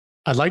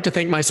I'd like to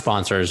thank my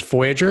sponsors,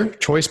 Voyager,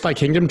 Choice by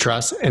Kingdom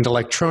Trust, and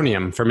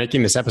Electronium for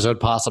making this episode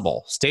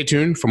possible. Stay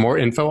tuned for more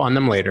info on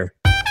them later.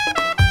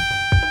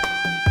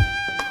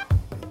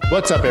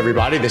 What's up,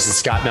 everybody? This is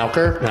Scott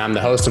Melker, and I'm the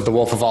host of the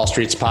Wolf of All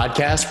Streets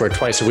podcast, where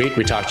twice a week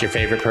we talk to your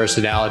favorite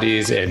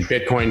personalities in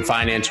Bitcoin,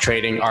 finance,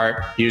 trading,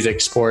 art,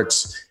 music,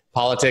 sports,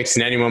 politics,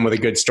 and anyone with a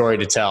good story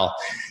to tell.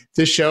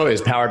 This show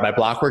is powered by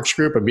Blockworks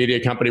Group, a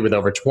media company with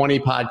over 20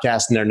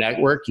 podcasts in their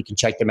network. You can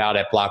check them out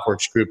at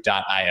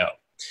blockworksgroup.io.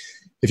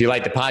 If you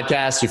like the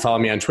podcast, you follow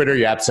me on Twitter,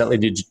 you absolutely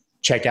need to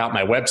check out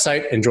my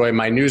website and join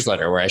my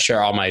newsletter where I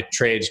share all my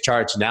trades,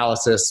 charts,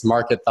 analysis,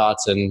 market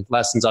thoughts, and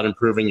lessons on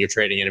improving your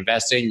trading and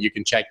investing. You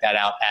can check that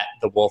out at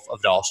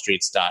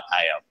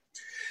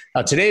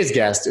thewolfofallstreets.io. Today's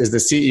guest is the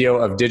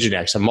CEO of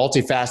Diginex, a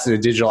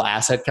multifaceted digital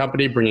asset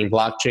company bringing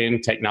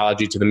blockchain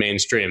technology to the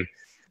mainstream.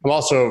 I'm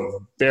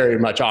also very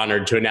much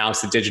honored to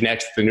announce that Diginex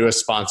is the newest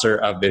sponsor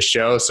of this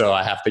show, so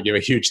I have to give a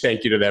huge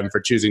thank you to them for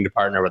choosing to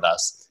partner with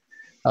us.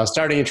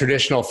 Starting in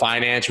traditional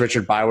finance,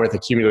 Richard Byworth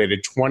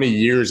accumulated 20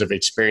 years of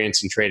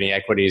experience in trading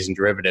equities and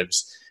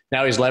derivatives.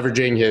 Now he's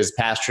leveraging his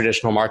past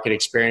traditional market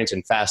experience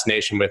and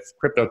fascination with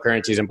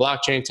cryptocurrencies and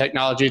blockchain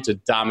technology to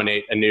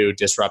dominate a new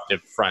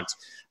disruptive front.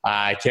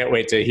 I can't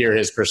wait to hear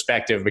his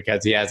perspective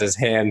because he has his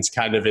hands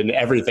kind of in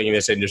everything in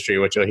this industry,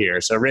 which you'll hear.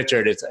 So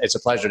Richard, it's a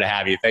pleasure to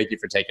have you. Thank you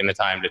for taking the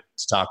time to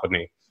talk with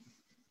me.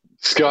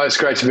 Scott, it's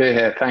great to be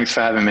here. Thanks for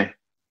having me.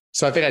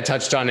 So I think I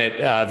touched on it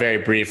very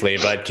briefly,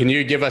 but can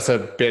you give us a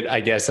bit, I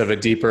guess, of a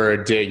deeper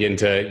dig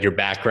into your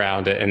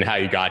background and how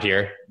you got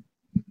here?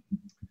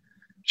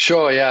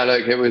 Sure. Yeah.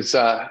 Look, it was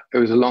a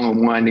long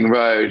and winding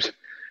road.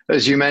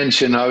 As you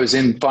mentioned, I was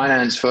in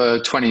finance for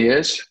 20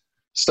 years.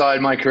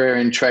 Started my career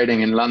in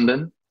trading in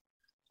London.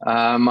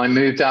 I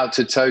moved out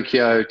to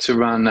Tokyo to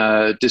run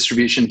a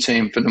distribution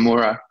team for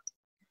Nomura.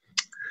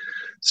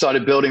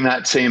 Started building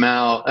that team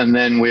out, and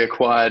then we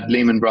acquired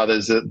Lehman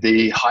Brothers at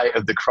the height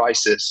of the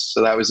crisis.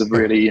 So that was a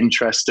really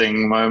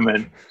interesting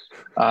moment,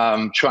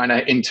 trying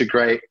to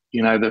integrate,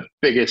 the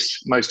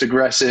biggest, most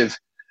aggressive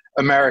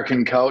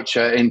American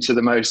culture into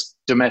the most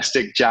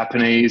domestic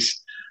Japanese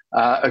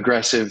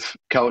aggressive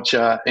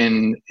culture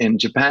in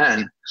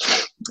Japan.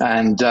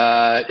 And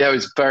it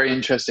was a very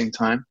interesting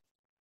time.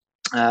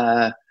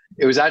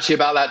 It was actually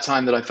about that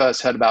time that I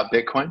first heard about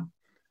Bitcoin.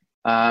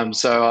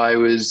 So I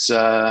was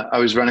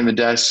running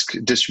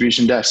the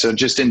distribution desk. So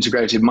just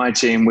integrated my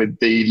team with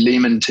the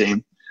Lehman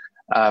team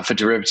for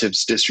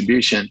derivatives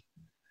distribution.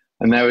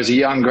 And there was a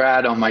young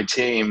grad on my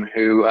team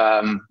who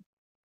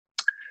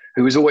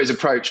was always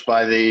approached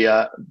by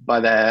their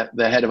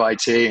head of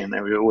IT, and they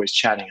were always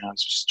chatting. And I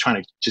was just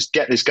trying to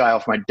get this guy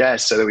off my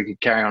desk so that we could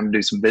carry on and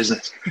do some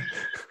business.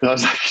 And I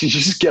was like, "Can you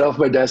just get off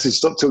my desk and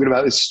stop talking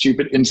about this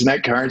stupid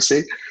internet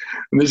currency?"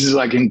 And this is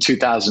like in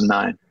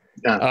 2009.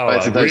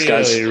 Both of those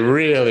guys,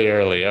 really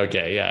early.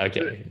 Okay, yeah,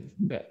 okay.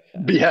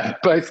 Yeah,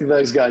 both of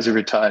those guys are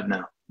retired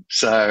now.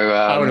 So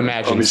I would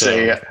imagine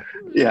obviously, so.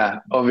 Yeah,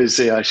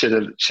 obviously I should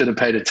have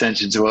paid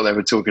attention to what they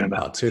were talking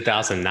about.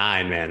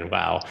 2009, man,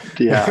 wow.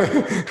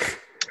 Yeah.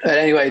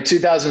 Anyway,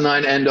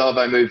 2009 end of,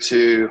 I moved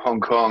to Hong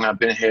Kong. I've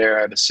been here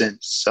ever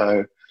since.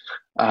 So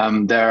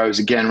there I was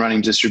again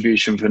running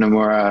distribution for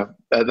Nomura.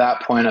 At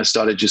that point, I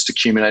started just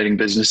accumulating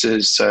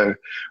businesses. So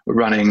we're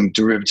running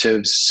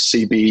derivatives,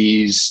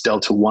 CBs,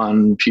 Delta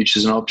One,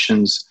 futures and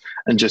options,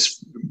 and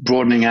just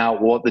broadening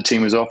out what the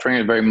team was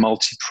offering, a very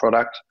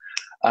multi-product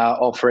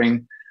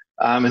offering,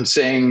 and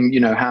seeing,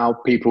 how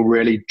people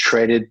really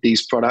traded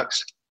these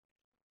products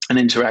and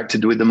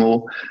interacted with them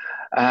all,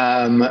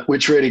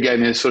 which really gave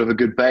me a sort of a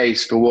good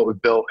base for what we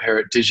built here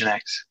at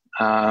Diginex.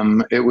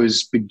 It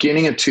was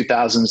beginning of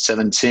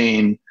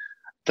 2017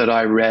 that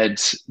I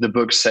read the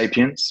book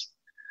Sapiens.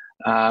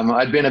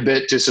 I'd been a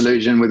bit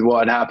disillusioned with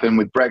what had happened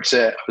with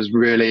Brexit. I was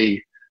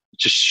really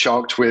just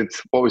shocked with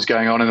what was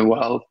going on in the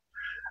world,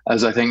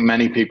 as I think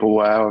many people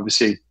were.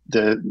 Obviously,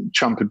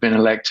 Trump had been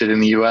elected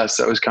in the US.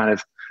 That was kind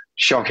of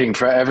shocking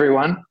for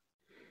everyone,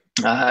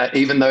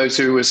 even those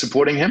who were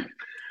supporting him.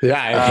 Yeah,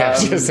 I was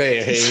going to say,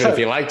 even if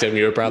you liked him,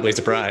 you were probably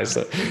surprised.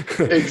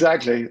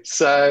 Exactly.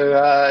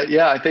 So,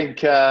 I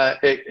think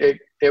it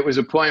was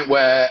a point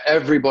where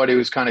everybody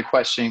was kind of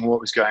questioning what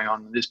was going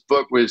on. This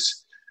book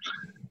was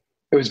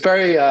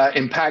very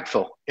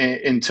impactful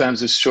in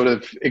terms of sort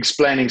of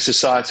explaining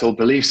societal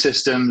belief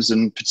systems,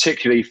 and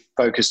particularly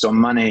focused on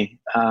money.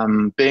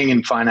 Being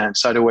in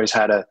finance, I'd always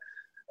had a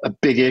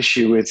big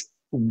issue with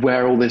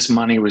where all this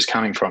money was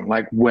coming from,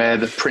 like where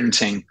the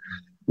printing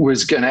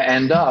was going to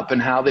end up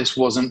and how this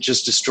wasn't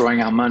just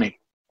destroying our money.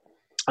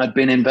 I'd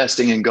been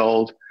investing in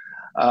gold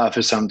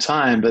for some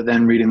time, but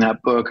then reading that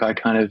book, I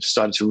kind of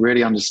started to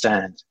really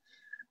understand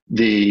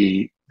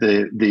the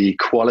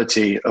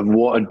quality of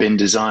what had been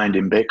designed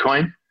in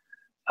Bitcoin,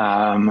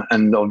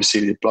 and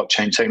obviously the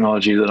blockchain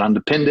technology that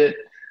underpinned it.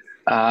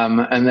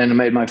 And then I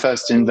made my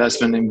first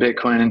investment in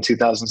Bitcoin in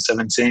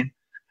 2017.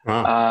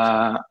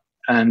 Wow.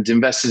 And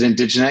invested in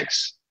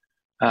Diginex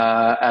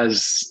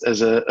as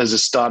a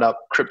startup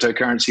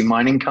cryptocurrency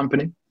mining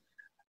company.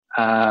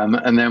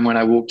 And then when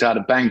I walked out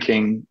of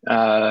banking,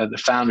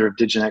 the founder of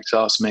Diginex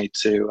asked me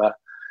to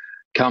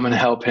come and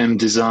help him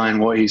design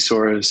what he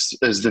saw as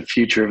the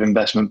future of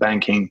investment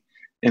banking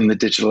in the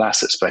digital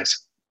asset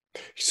space.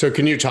 So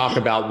can you talk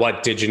about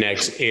what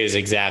Diginex is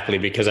exactly?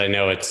 Because I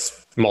know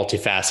it's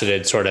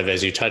multifaceted, sort of,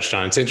 as you touched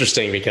on. It's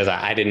interesting because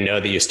I didn't know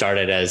that you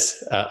started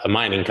as a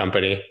mining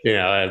company,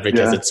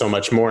 because it's so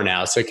much more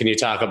now. So can you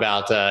talk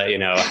about,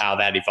 how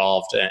that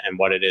evolved and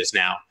what it is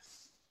now?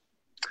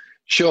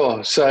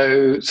 Sure.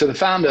 So the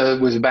founder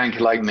was a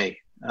banker like me.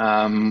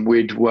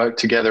 We'd worked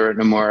together at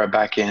Nomura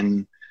back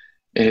in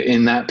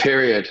that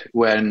period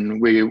when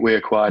we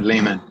acquired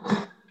Lehman.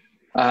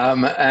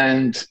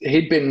 And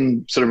he'd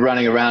been sort of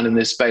running around in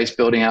this space,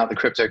 building out the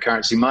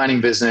cryptocurrency mining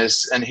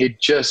business. And he'd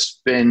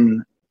just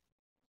been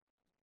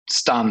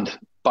stunned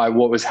by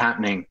what was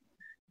happening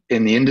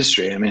in the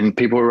industry. I mean,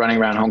 people were running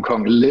around Hong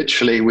Kong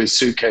literally with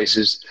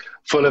suitcases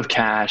full of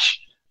cash,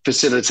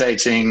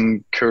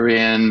 facilitating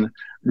Korean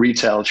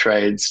retail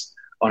trades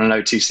on an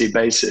OTC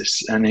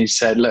basis. And he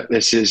said, look,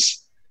 this is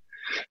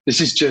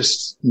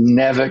just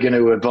never going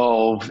to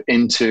evolve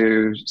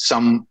into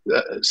some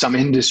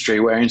industry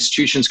where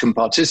institutions can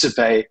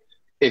participate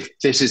if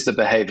this is the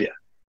behavior.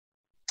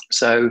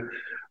 So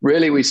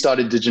really, we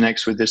started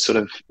Diginex with this sort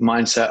of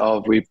mindset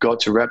of we've got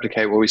to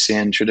replicate what we see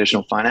in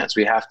traditional finance.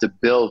 We have to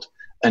build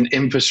an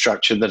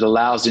infrastructure that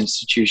allows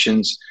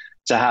institutions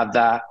to have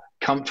that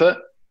comfort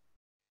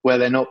where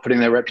they're not putting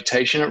their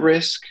reputation at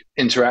risk,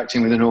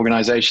 interacting with an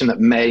organization that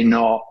may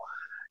not,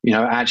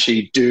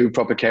 actually do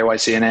proper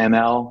KYC and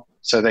AML.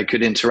 So they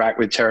could interact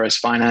with terrorist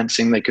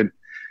financing. They could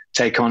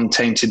take on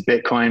tainted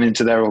Bitcoin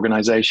into their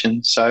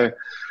organization. So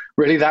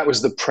really, that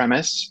was the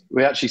premise.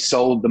 We actually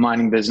sold the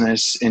mining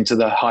business into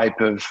the hype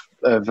of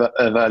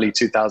early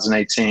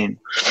 2018.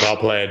 Well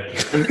played.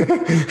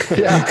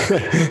 Yeah,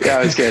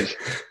 it was good.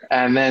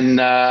 And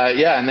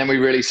then we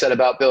really set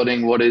about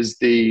building what is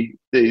the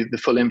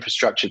full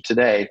infrastructure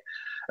today.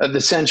 At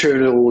the center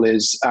of it all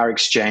is our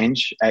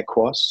exchange,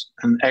 Equos,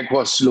 and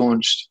Equos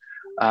launched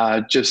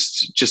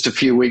just a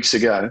few weeks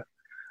ago.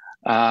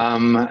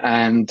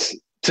 And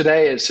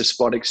today it's a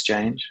spot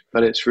exchange,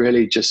 but it's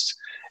really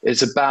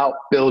it's about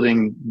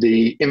building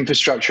the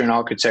infrastructure and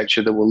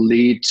architecture that will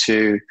lead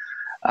to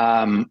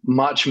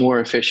much more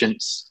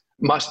efficient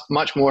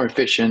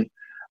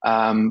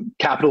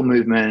capital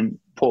movement,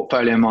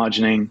 portfolio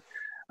margining,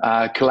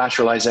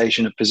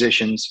 collateralization of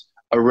positions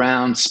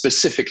around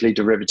specifically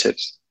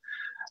derivatives.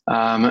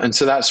 And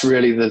so that's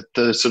really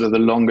the sort of the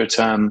longer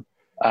term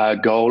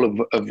goal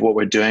of what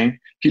we're doing.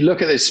 If you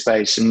look at this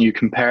space and you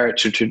compare it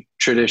to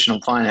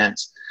traditional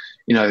finance,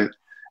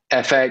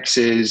 FX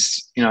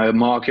is, a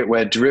market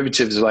where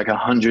derivatives are like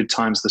 100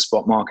 times the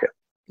spot market.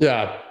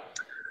 Yeah.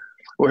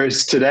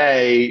 Whereas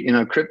today,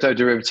 crypto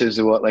derivatives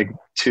are like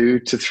 2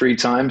 to 3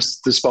 times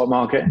the spot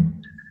market.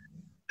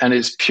 And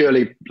it's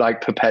purely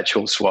like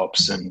perpetual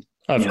swaps and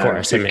of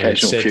course,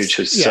 occasional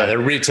futures. Yeah, so they're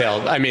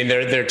retail. I mean,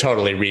 they're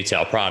totally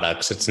retail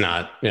products. It's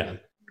not,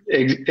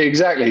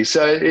 Exactly.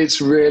 So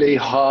it's really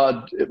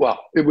hard. Well,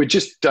 we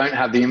just don't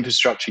have the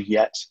infrastructure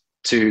yet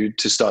to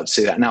start to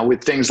see that. Now,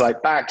 with things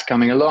like BACT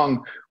coming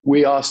along,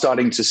 we are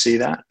starting to see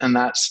that, and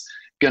that's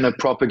going to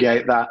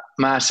propagate that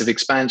massive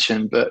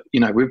expansion. But,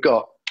 we've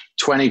got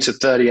 20 to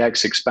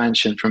 30x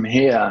expansion from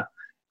here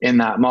in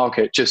that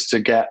market just to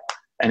get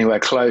anywhere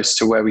close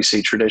to where we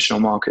see traditional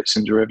markets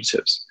and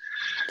derivatives.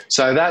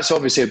 So that's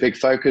obviously a big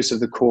focus of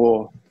the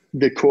core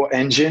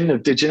engine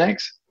of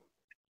Diginex.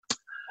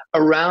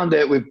 Around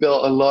it, we've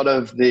built a lot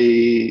of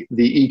the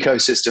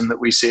ecosystem that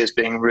we see as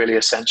being really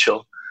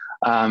essential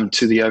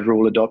to the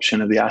overall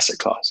adoption of the asset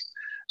class.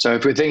 So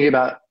if we're thinking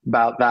about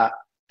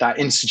that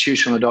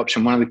institutional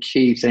adoption, one of the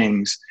key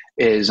things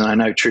is, and I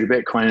know true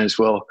Bitcoiners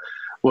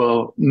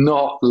will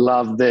not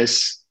love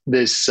this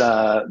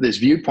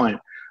viewpoint,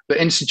 but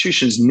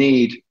institutions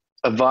need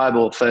a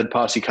viable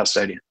third-party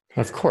custodian.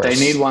 Of course. They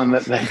need one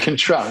that they can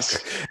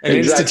trust. An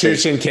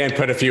institution can't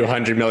put a few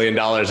 $100 million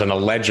on a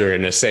ledger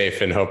in a safe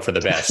and hope for the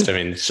best. I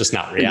mean, it's just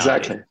not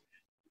reality.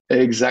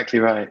 Exactly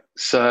right.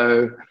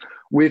 So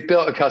we've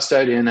built a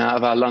custodian out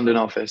of our London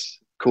office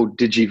called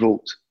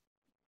DigiVault.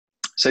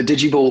 So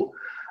DigiVault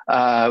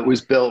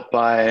was built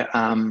by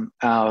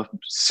our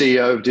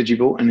CEO of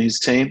DigiVault and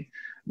his team.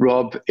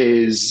 Rob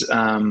is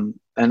an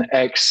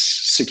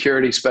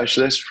ex-security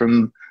specialist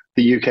from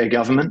the UK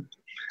government.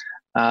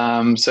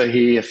 So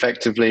he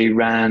effectively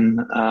ran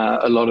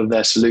a lot of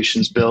their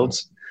solutions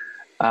builds,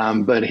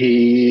 but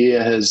he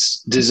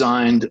has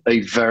designed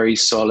a very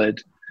solid,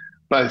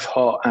 both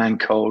hot and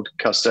cold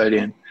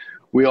custodian.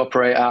 We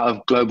operate out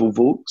of global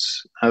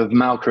vaults of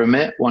Malka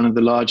Amit, one of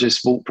the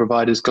largest vault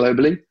providers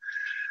globally.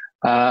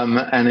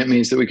 And it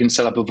means that we can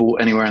set up a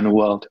vault anywhere in the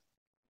world.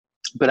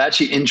 But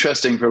actually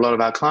interesting for a lot of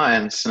our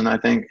clients, and I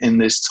think in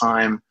this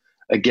time,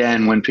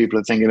 again, when people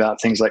are thinking about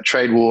things like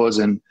trade wars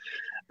and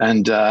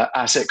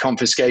asset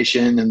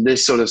confiscation and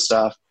this sort of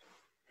stuff,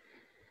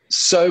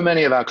 so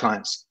many of our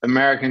clients,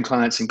 American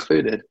clients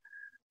included,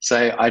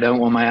 say, I don't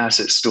want my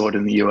assets stored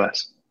in the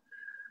US.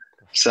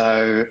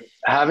 So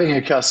having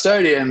a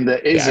custodian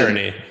that isn't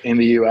in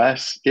the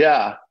US,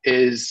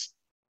 is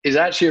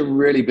actually a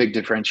really big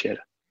differentiator.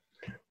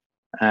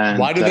 And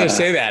why do they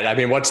say that? I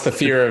mean, what's the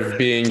fear of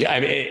being? I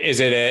mean, is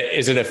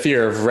it a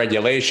fear of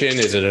regulation?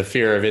 Is it a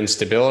fear of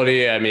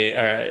instability? I mean,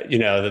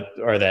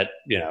 or that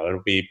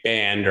it'll be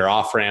banned, or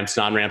off ramps,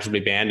 non ramps will be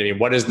banned. I mean,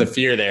 what is the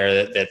fear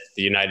there that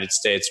the United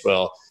States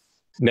will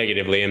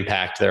negatively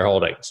impact their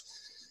holdings?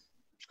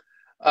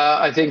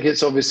 I think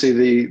it's obviously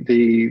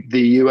the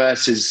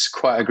US is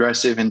quite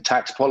aggressive in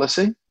tax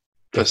policy,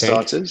 for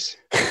starters.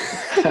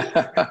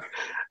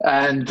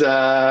 And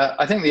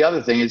I think the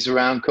other thing is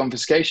around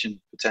confiscation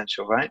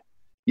potential, right?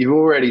 You've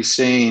already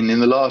seen in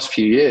the last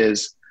few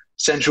years,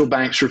 central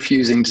banks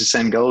refusing to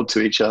send gold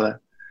to each other,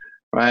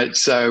 right?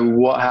 So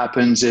what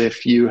happens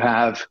if you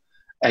have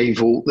a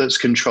vault that's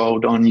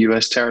controlled on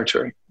US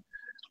territory?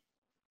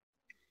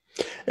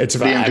 The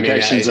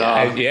implications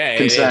are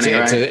concerning,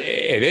 right?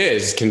 It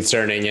is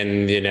concerning,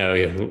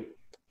 and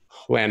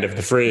land of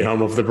the free,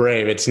 home of the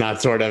brave. It's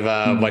not sort of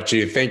what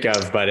you think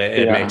of, but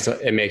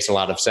it makes a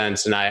lot of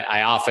sense. And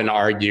I often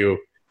argue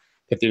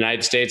that the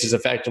United States is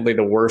effectively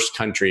the worst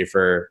country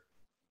for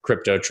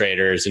crypto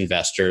traders,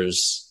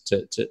 investors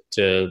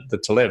to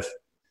live.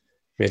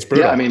 I mean, it's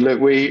brutal. Yeah, I mean, look,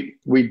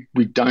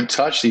 we don't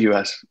touch the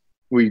US.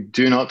 We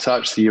do not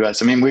touch the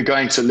US. I mean, we're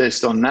going to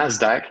list on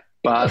NASDAQ,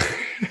 but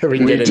we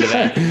can get into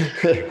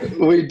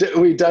that.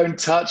 we don't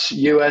touch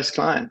US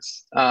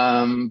clients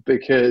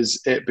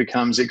because it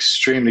becomes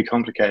extremely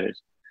complicated.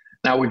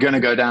 Now we're going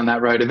to go down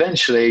that road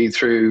eventually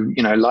through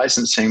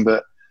licensing,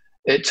 but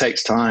it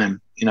takes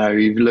time.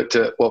 You've looked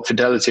at what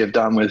Fidelity have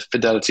done with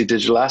Fidelity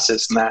Digital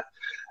Assets and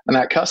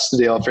that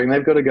custody offering.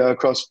 They've got to go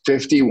across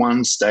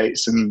 51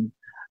 states and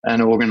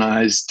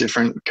organize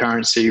different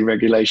currency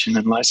regulation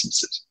and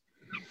licenses.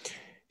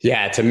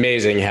 Yeah, it's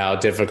amazing how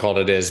difficult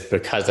it is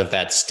because of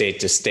that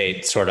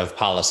state-to-state sort of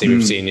policy.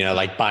 We've seen,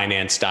 like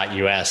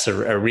Binance.us,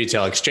 a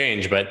retail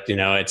exchange, but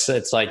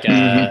it's like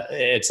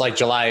it's like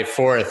July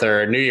 4th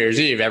or New Year's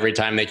Eve every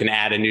time they can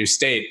add a new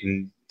state.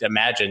 And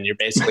imagine you're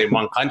basically in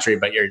one country,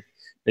 but you're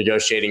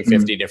negotiating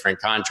 50 different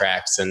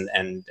contracts, and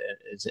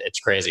it's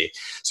crazy.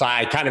 So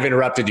I kind of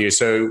interrupted you.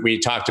 So we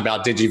talked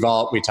about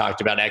DigiVault, we talked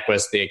about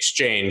Equus, the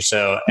exchange.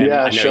 So I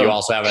know you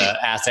also have an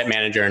asset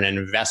manager and an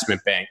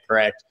investment bank,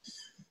 correct?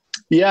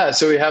 Yeah,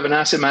 so we have an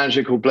asset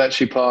manager called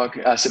Bletchley Park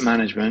Asset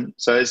Management.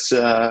 So it's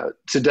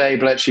today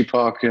Bletchley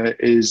Park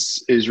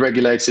is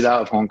regulated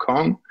out of Hong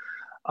Kong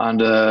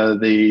under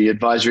the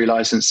advisory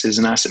licenses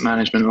and asset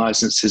management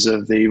licenses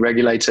of the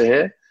regulator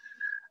here.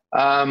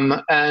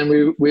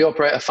 And we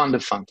operate a fund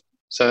of fund.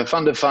 So a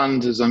fund of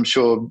fund, as I'm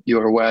sure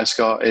you're aware,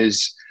 Scott,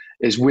 is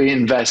we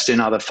invest in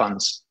other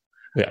funds.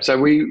 Yeah. So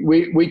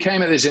we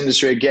came at this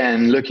industry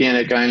again, looking at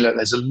it going, look,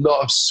 there's a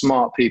lot of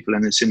smart people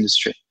in this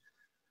industry,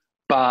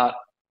 but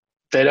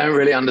they don't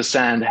really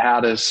understand how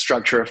to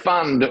structure a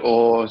fund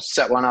or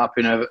set one up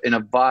in a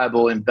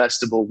viable,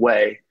 investable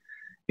way.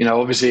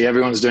 Obviously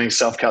everyone's doing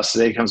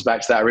self-custody. It comes back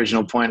to that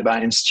original point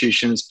about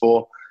institutions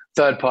for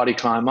third-party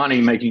client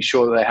money, making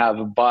sure that they have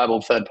a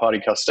viable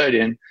third-party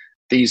custodian,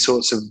 these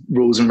sorts of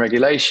rules and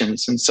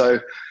regulations. And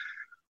so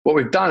what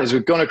we've done is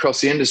we've gone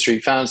across the industry,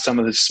 found some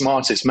of the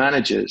smartest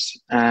managers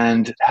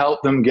and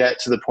helped them get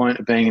to the point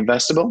of being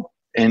investable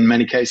in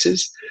many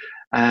cases,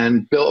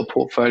 and built a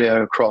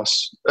portfolio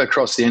across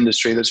the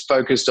industry that's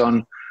focused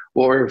on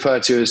what we refer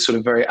to as sort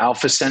of very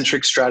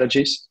alpha-centric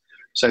strategies.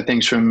 So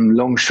things from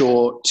long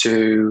short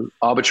to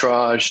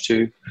arbitrage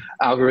to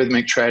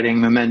algorithmic trading,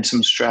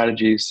 momentum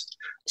strategies.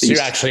 So you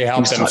actually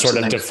help them sort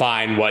of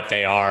define what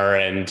they are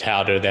and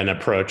how to then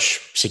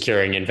approach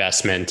securing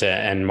investment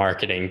and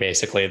marketing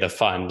basically the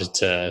fund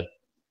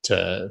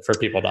for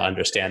people to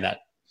understand that.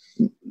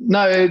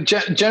 No,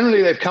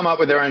 generally they've come up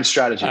with their own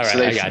strategies. Right,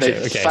 so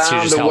they've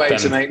found a way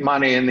to make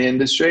money in the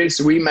industry.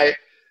 So we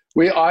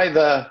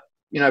either,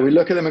 we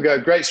look at them and go,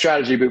 great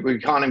strategy, but we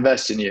can't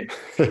invest in you.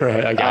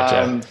 Right, I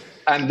gotcha.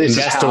 And this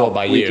is how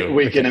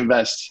we can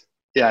invest.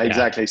 Yeah,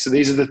 exactly. So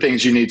these are the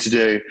things you need to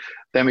do.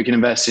 Then we can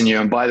invest in you.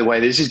 And by the way,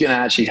 this is going to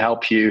actually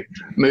help you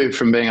move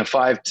from being a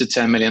 $5 to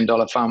 $10 million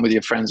fund with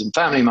your friends and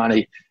family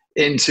money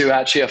into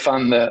actually a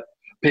fund that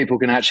people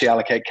can actually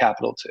allocate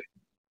capital to.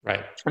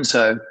 Right. And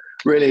so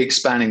really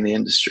expanding the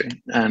industry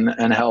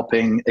and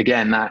helping,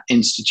 again, that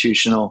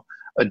institutional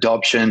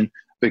adoption,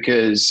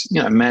 because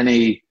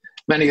many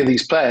of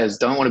these players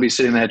don't want to be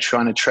sitting there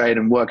trying to trade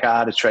and work out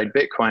how to trade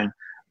Bitcoin.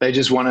 They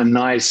just want a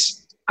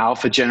nice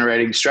alpha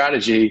generating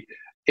strategy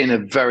in a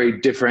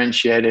very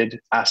differentiated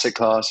asset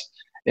class,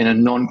 in a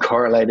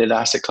non-correlated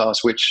asset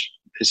class, which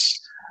is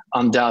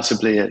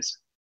undoubtedly is.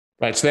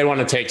 Right. So they want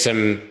to take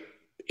some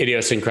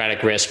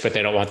idiosyncratic risk, but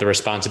they don't want the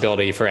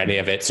responsibility for any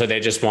of it. So they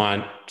just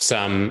want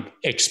some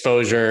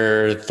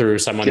exposure through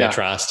someone they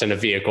trust and a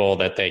vehicle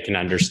that they can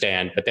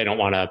understand, but they don't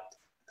want to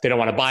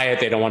buy it.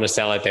 They don't want to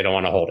sell it. They don't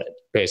want to hold it,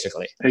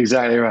 basically.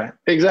 Exactly right.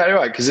 Exactly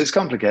right. Because it's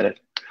complicated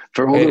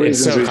for all the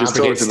reasons we just talked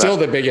about. It's still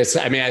the biggest.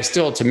 I mean,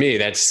 to me,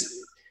 that's,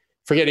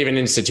 forget even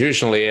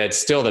institutionally, it's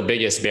still the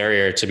biggest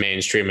barrier to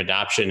mainstream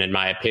adoption, in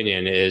my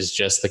opinion, is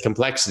just the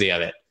complexity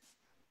of it.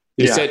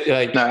 You Yeah. said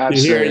like No, you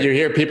absolutely.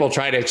 hear people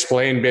try to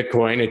explain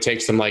Bitcoin. It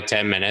takes them like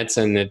 10 minutes,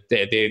 and you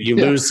Yeah.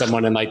 lose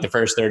someone in like the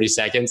first 30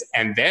 seconds,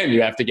 and then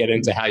you have to get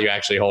into how you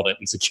actually hold it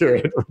and secure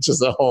it, which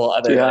is a whole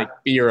other Yeah. like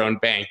be your own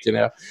bank, you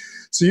know.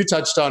 So you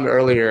touched on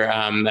earlier,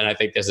 and I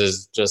think this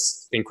is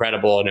just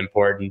incredible and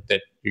important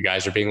that you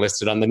guys are being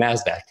listed on the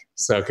Nasdaq.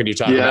 So could you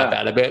talk about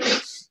Yeah. that a bit?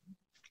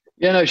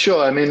 Yeah, no,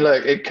 sure. I mean,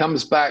 look, it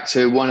comes back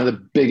to one of the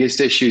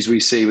biggest issues we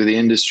see with the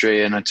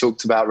industry. And I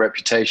talked about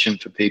reputation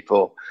for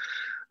people.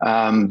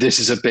 This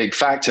is a big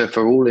factor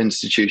for all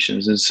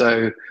institutions. And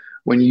so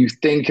when you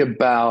think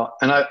about,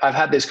 and I've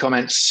had this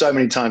comment so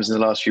many times in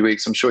the last few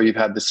weeks, I'm sure you've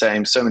had the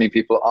same, so many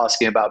people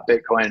asking about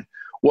Bitcoin.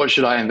 What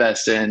should I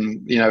invest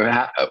in? You know,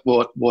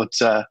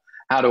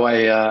 how do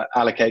I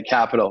allocate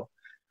capital?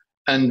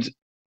 And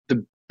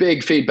the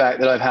big feedback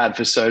that I've had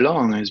for so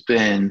long has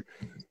been,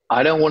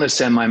 I don't want to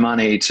send my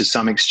money to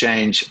some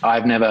exchange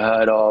I've never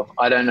heard of.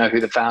 I don't know who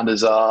the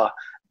founders are.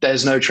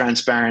 There's no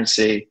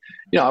transparency.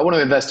 You know, I want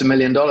to invest $1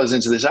 million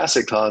into this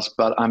asset class,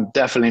 but I'm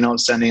definitely not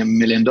sending $1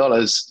 million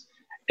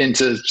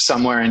into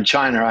somewhere in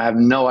China. I have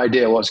no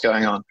idea what's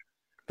going on.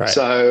 Right.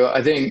 So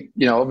I think,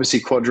 you know, obviously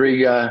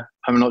Quadriga,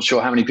 I'm not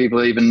sure how many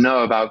people even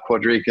know about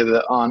Quadriga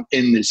that aren't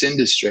in this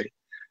industry.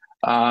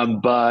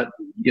 But,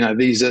 you know,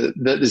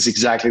 that is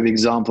exactly the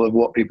example of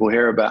what people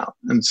hear about.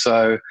 And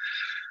so,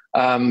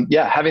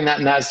 having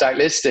that NASDAQ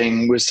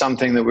listing was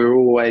something that we were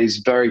always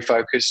very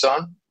focused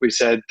on. We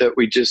said that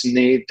we just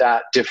need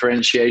that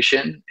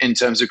differentiation in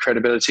terms of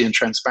credibility and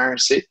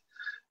transparency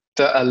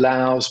that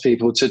allows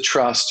people to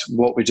trust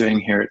what we're doing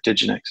here at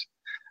Diginex.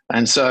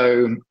 And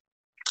so,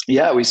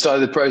 we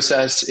started the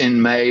process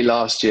in May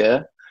last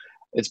year.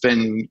 It's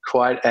been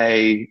quite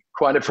a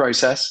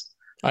process.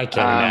 I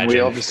can't imagine. We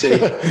obviously,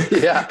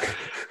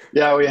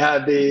 we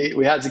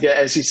had to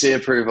get SEC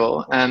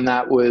approval, and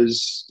that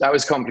was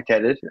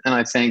complicated. And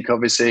I think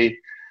obviously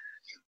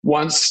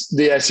once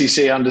the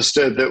SEC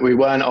understood that we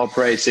weren't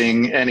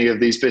operating any of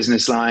these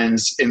business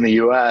lines in the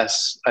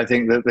US, I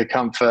think that the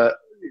comfort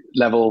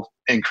level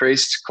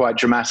increased quite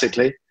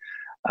dramatically.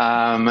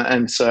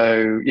 And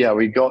so,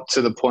 we got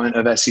to the point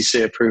of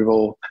SEC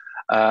approval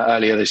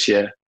earlier this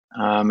year.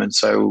 And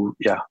so,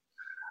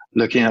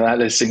 looking at that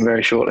listing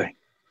very shortly.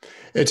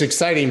 It's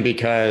exciting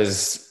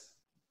because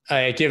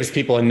it gives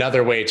people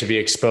another way to be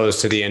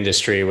exposed to the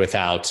industry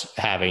without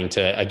having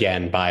to,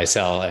 again, buy,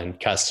 sell, and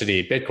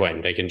custody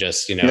Bitcoin. They can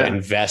just,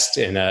 invest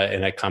in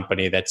a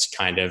company that's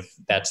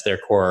their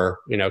core,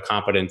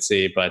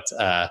 competency, but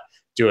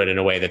do it in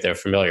a way that they're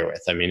familiar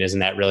with. I mean, isn't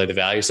that really the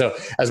value? So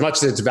as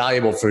much as it's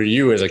valuable for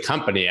you as a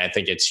company, I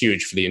think it's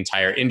huge for the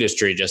entire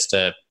industry just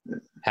to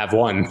have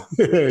one,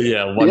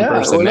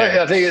 person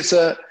there. I think it's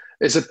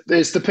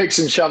the picks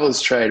and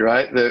shovels trade,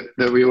 right?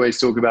 That we always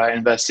talk about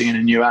investing in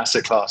a new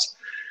asset class.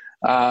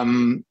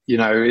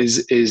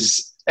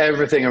 Is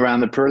everything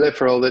around the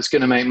peripheral that's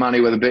going to make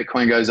money whether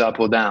Bitcoin goes up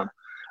or down.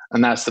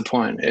 And that's the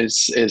point,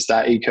 is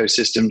that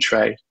ecosystem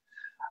trade.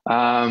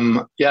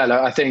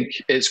 I think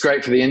it's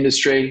great for the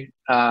industry.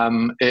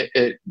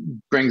 It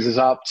brings us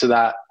up to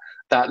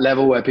that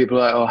level where people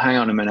are like, oh, hang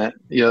on a minute.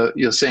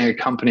 You're seeing a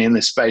company in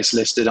this space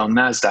listed on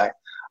NASDAQ.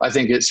 I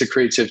think it's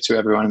accretive to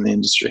everyone in the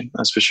industry.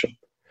 That's for sure.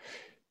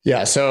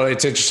 Yeah, so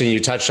it's interesting.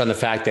 You touched on the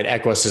fact that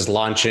Equus is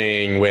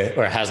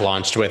has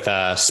launched with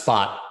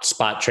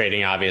spot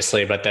trading,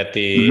 obviously, but that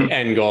the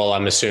end goal,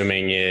 I'm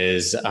assuming,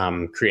 is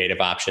creative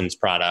options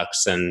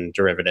products and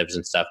derivatives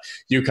and stuff.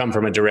 You come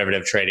from a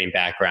derivative trading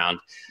background.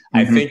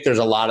 I think there's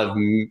a lot of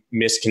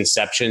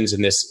misconceptions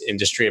in this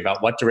industry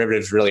about what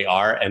derivatives really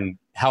are and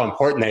how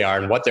important they are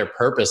and what their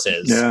purpose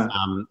is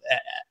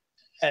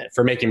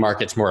for making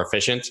markets more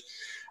efficient.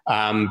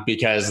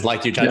 Because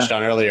like you touched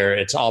on earlier,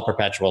 it's all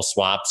perpetual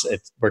swaps.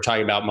 We're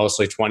talking about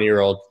mostly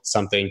 20-year-old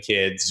something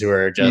kids who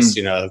are just,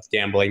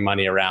 gambling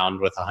money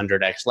around with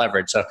 100x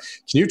leverage. So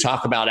can you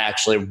talk about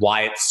actually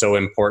why it's so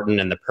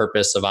important and the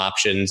purpose of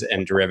options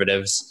and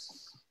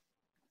derivatives?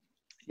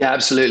 Yeah,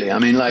 absolutely. I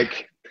mean,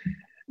 like,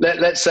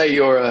 let's say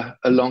you're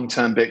a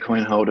long-term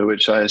Bitcoin holder,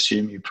 which I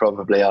assume you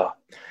probably are.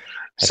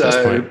 At this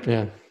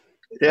point,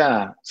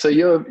 So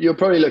you're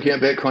probably looking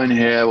at Bitcoin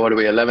here. What are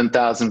we,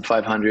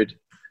 11,500?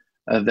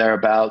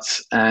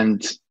 Thereabouts,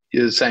 and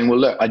you're saying, well,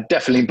 look, I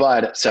definitely buy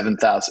it at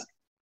 7,000,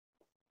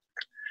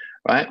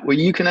 right? Well,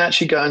 you can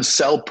actually go and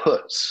sell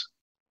puts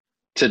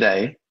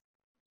today,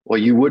 or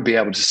you would be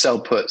able to sell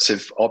puts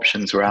if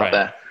options were out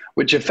there,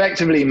 which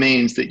effectively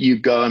means that you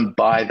go and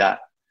buy that.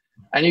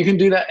 And you can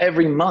do that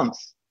every month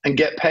and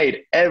get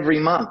paid every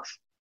month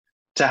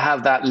to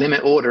have that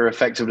limit order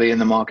effectively in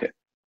the market.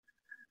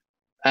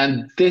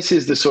 And this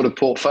is the sort of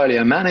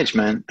portfolio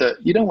management that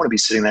you don't want to be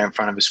sitting there in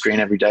front of a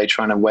screen every day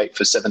trying to wait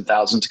for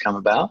 7,000 to come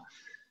about.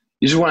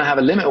 You just want to have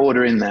a limit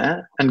order in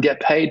there and get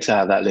paid to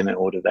have that limit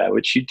order there,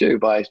 which you do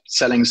by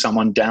selling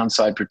someone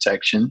downside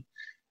protection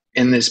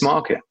in this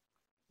market.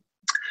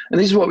 And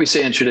this is what we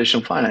see in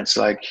traditional finance.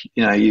 Like,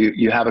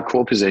 you have a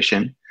core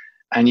position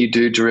and you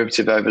do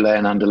derivative overlay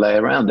and underlay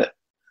around it.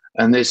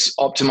 And this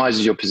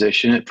optimizes your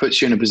position. It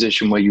puts you in a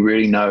position where you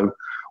really know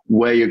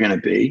where you're going to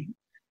be.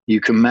 You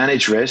can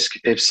manage risk.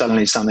 If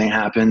suddenly something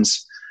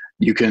happens,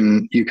 you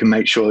can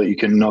make sure that you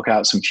can knock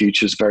out some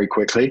futures very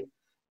quickly,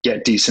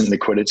 get decent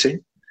liquidity,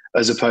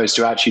 as opposed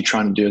to actually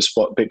trying to do a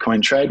spot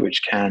Bitcoin trade,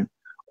 which can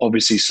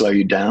obviously slow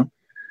you down.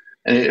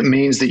 And it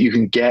means that you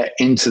can get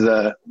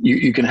into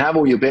you can have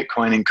all your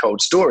Bitcoin in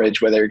cold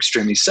storage where they're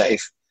extremely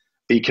safe,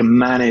 but you can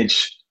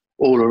manage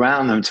all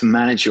around them to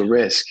manage your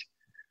risk.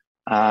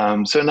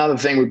 So another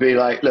thing would be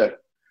like, look,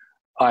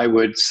 I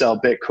would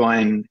sell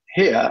Bitcoin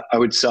here. I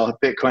would sell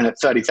Bitcoin at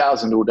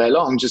 30,000 all day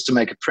long just to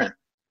make a print.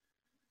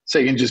 So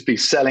you can just be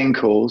selling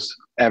calls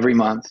every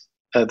month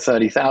at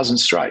 30,000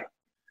 strike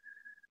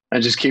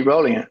and just keep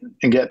rolling it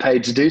and get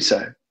paid to do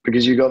so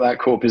because you got that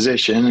core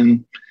position.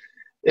 And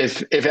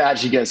if it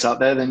actually gets up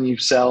there, then you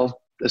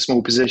sell a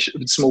small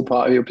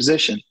part of your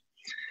position.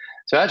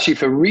 So actually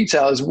for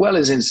retail as well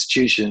as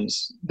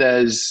institutions,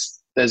 there's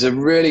a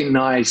really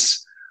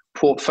nice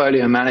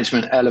portfolio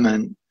management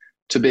element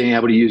to being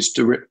able to use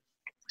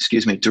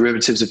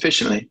derivatives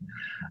efficiently.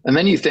 And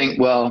then you think,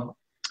 well,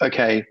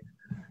 okay,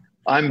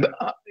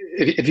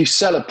 if you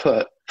sell a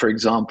put, for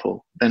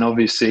example, then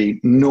obviously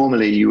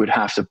normally you would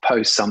have to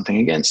post something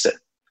against it.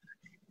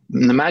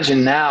 And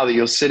imagine now that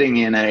you're sitting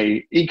in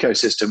a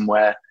ecosystem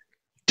where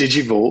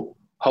DigiVault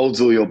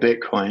holds all your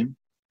Bitcoin.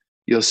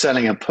 You're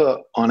selling a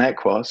put on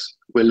Equos.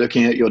 We're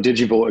looking at your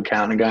DigiVault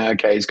account and going,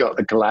 okay, he's got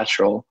the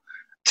collateral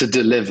to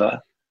deliver.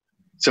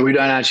 So we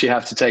don't actually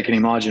have to take any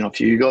margin off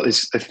you. You've got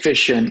this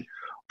efficient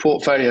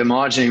portfolio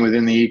margining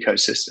within the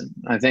ecosystem.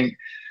 I think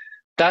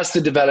that's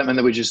the development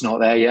that we're just not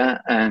there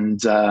yet.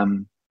 And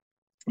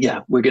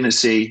we're going to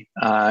see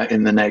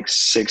in the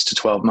next 6 to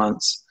 12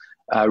 months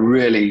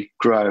really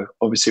grow,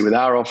 obviously with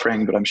our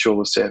offering, but I'm sure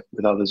we'll see it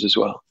with others as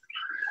well.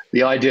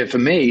 The idea for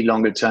me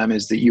longer term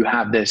is that you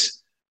have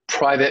this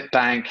private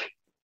bank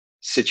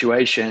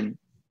situation,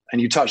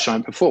 and you touched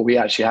on it before. We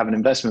actually have an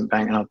investment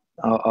bank, and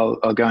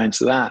I'll go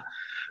into that.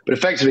 But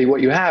effectively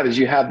what you have is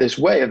you have this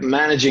way of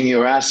managing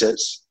your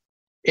assets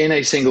in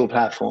a single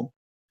platform.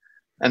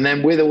 And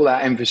then with all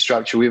that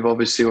infrastructure, we've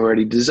obviously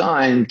already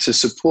designed to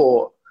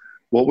support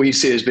what we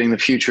see as being the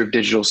future of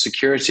digital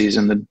securities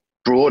and the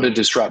broader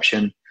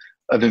disruption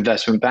of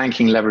investment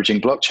banking, leveraging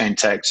blockchain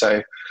tech.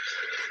 So,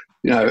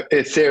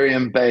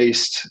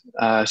 Ethereum-based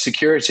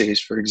securities,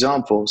 for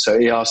example, so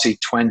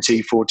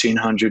ERC-20,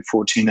 1400,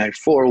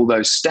 1404, all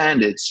those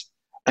standards,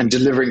 and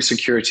delivering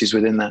securities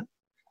within that.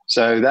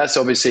 So that's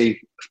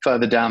obviously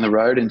further down the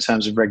road in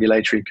terms of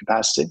regulatory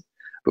capacity.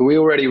 But we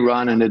already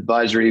run an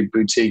advisory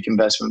boutique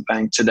investment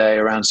bank today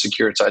around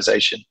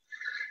securitization.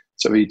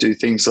 So we do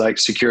things like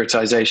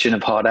securitization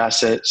of hard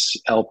assets,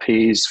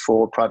 LPs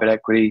for private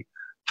equity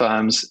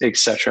firms,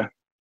 etc.,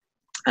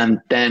 and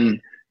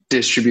then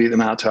distribute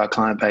them out to our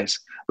client base.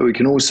 But we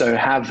can also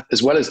have,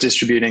 as well as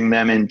distributing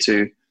them in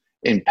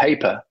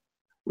paper,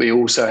 we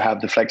also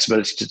have the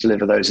flexibility to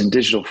deliver those in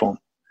digital form.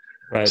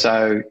 Right.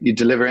 So you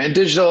deliver it in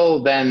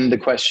digital, then the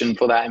question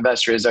for that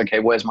investor is, okay,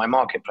 where's my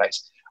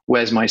marketplace?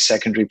 Where's my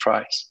secondary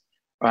price?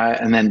 Right.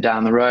 And then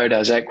down the road,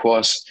 as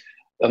Equos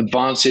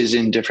advances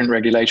in different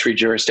regulatory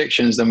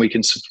jurisdictions, then we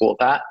can support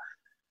that.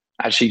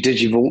 Actually,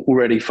 DigiVault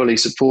already fully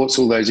supports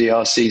all those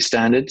ERC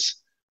standards.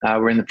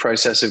 We're in the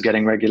process of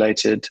getting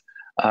regulated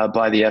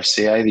by the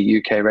FCA, the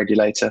UK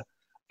regulator,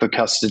 for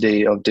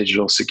custody of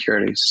digital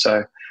securities.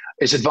 So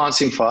it's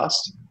advancing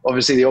fast.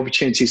 Obviously, the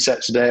opportunity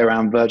set today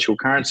around virtual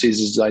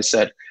currencies, as I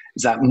said,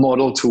 is that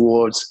model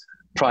towards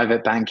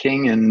private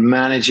banking and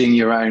managing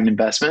your own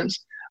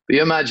investments. But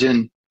you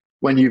imagine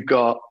when you've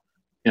got,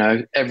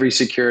 every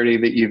security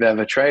that you've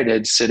ever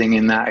traded sitting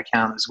in that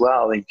account as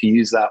well. You can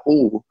use that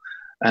all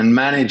and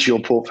manage your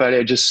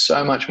portfolio just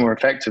so much more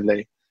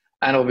effectively.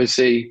 And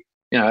obviously,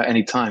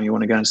 anytime you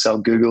want to go and sell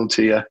Google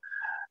to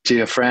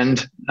your friend,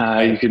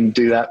 you can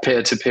do that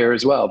peer-to-peer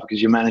as well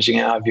because you're managing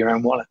it out of your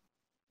own wallet.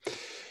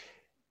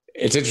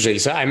 It's interesting.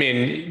 So,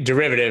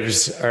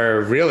 derivatives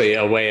are really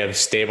a way of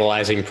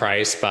stabilizing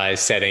price by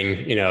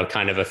setting,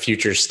 kind of a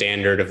future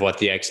standard of what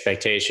the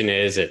expectation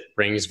is. It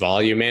brings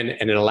volume in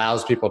and it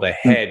allows people to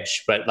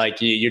hedge. But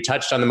like you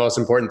touched on the most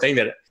important thing,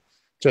 that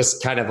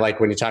just kind of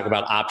like when you talk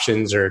about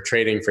options or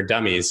trading for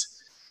dummies,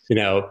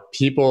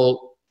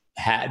 people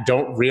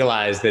don't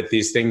realize that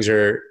these things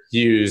are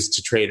used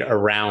to trade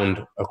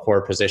around a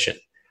core position.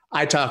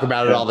 I talk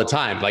about it all the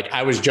time. Like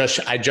I just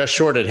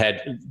shorted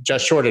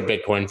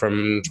Bitcoin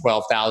from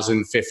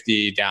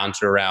 12,050 down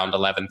to around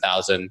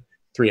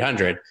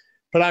 11,300,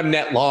 but I'm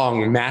net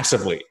long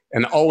massively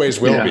and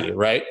always will be,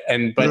 right?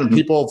 But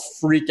people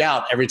freak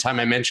out every time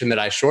I mention that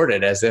I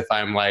shorted, as if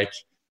I'm like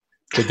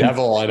the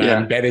devil and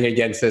I'm betting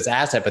against this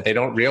asset, but they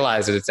don't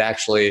realize that it's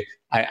actually,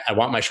 I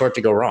want my short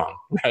to go wrong,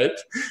 right?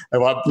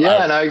 Exactly.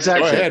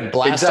 Go ahead,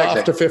 blast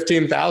off to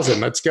 15,000.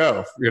 Let's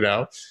go,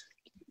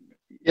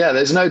 Yeah,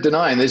 there's no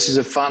denying this is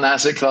a fun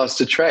asset class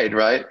to trade,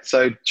 right?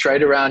 So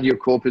trade around your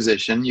core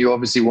position. You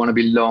obviously want to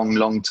be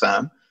long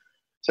term.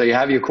 So you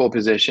have your core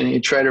position,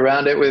 you trade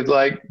around it with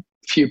like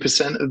a few %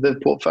 of the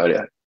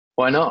portfolio.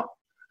 Why not?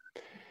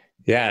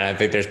 Yeah, and I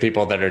think there's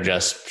people that are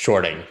just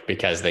shorting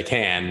because they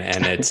can,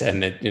 and that's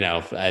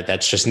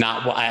just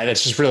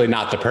really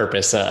not the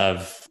purpose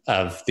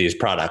of these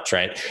products,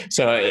 right?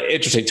 So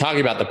interesting.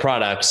 Talking about the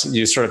products,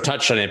 you sort of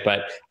touched on it,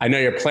 but I know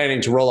you're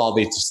planning to roll all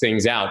these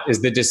things out.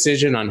 Is the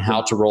decision on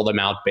how to roll them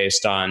out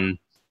based on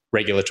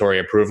regulatory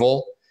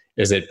approval?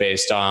 Is it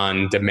based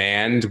on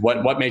demand?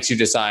 What makes you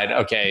decide,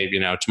 okay,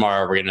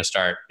 tomorrow we're going to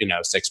start,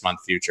 6-month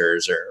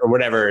futures or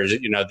whatever,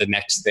 the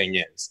next thing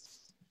is?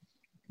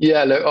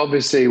 Yeah, look,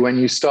 obviously, when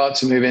you start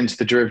to move into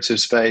the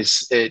derivative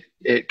space,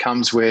 it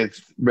comes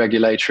with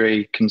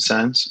regulatory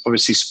concerns.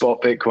 Obviously,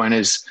 spot Bitcoin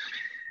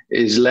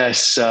is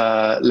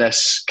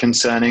less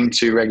concerning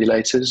to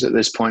regulators at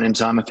this point in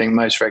time. I think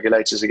most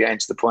regulators are getting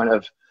to the point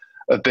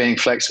of being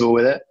flexible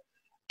with it.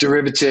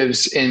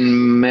 Derivatives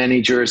in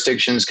many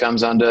jurisdictions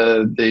comes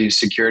under the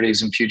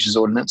Securities and Futures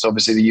Ordinance.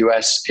 Obviously, the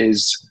US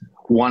is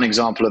one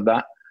example of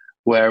that,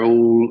 where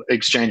all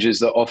exchanges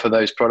that offer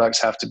those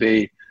products have to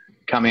be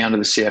coming under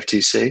the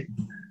CFTC.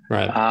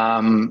 Right.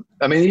 I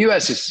mean, the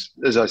US is,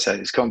 as I said,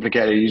 it's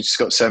complicated. You've just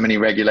got so many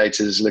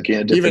regulators looking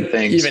at different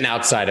things. Even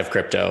outside of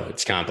crypto,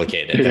 it's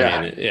complicated.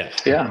 Yeah.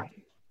 Yeah.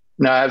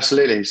 No,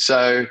 absolutely.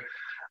 So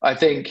I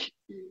think,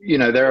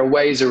 there are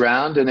ways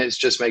around, and it's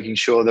just making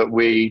sure that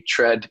we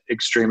tread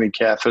extremely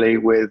carefully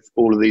with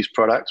all of these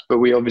products. But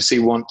we obviously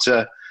want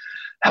to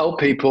help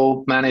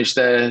people manage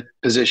their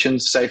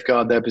positions,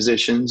 safeguard their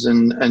positions,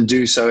 and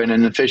do so in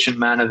an efficient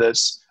manner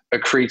that's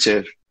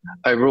accretive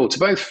overall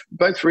to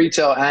both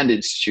retail and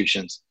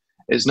institutions.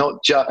 It's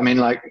not just,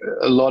 like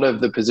a lot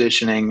of the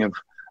positioning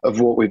of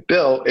what we've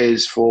built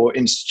is for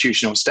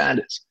institutional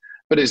standards,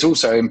 but it's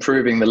also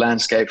improving the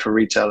landscape for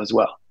retail as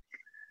well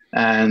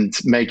and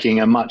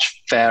making a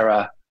much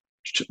fairer,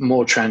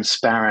 more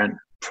transparent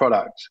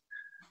product.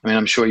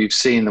 I'm sure you've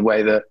seen the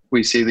way that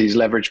we see these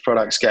leverage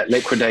products get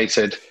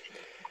liquidated.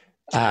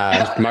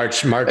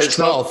 March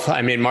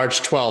 12th.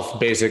 March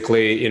 12th,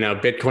 basically,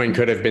 Bitcoin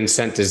could have been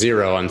sent to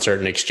zero on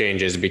certain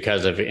exchanges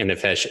because of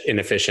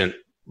inefficient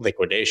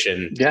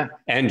liquidation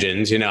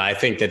engines. I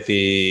think that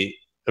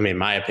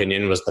my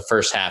opinion was the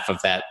first half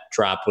of that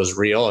drop was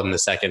real, and the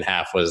second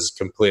half was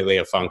completely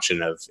a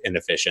function of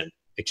inefficient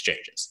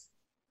exchanges.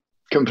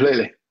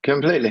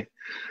 Completely.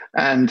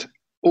 And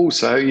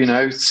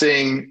also,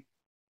 seeing,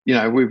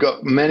 we've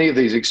got many of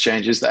these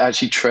exchanges that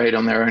actually trade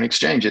on their own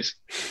exchanges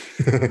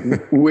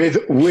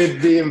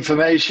with the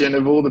information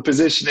of all the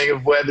positioning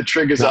of where the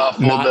triggers are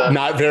for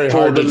not very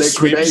hard to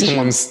sweep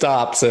someone's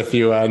stops if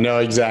you know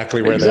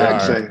exactly where they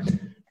are.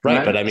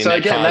 Right. But so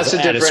again, that's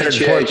a differentiation. At a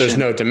certain point, there's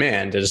no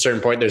demand. At a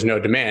certain point, there's no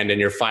demand, and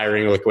you're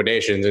firing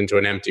liquidations into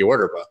an empty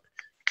order book.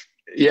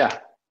 Yeah.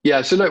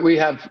 So look, we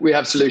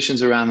have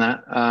solutions around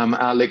that.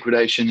 Our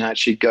liquidation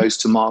actually goes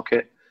to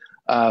market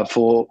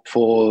for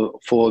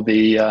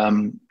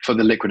the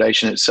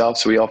liquidation itself.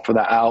 So we offer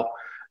that out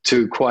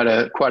to quite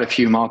a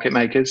few market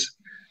makers,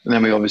 and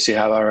then we obviously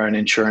have our own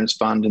insurance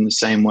fund in the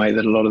same way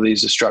that a lot of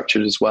these are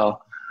structured as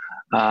well.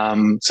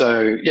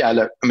 So yeah,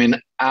 look,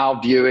 our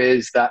view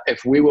is that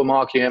if we were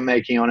marketing and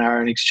making on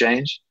our own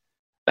exchange,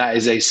 that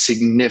is a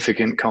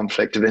significant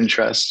conflict of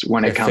interest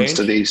when it comes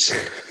to these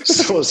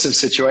sorts of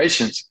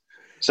situations.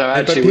 So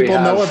actually, but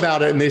people know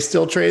about it and they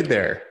still trade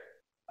there.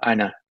 I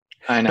know.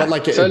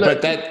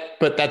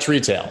 But that's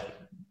retail.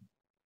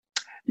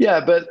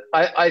 Yeah, but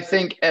I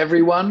think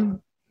everyone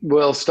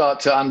will start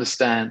to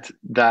understand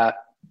that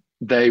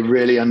they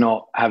really are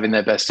not having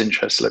their best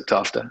interests looked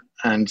after.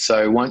 And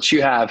so once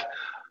you have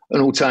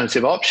an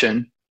alternative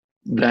option,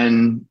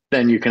 then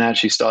you can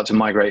actually start to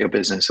migrate your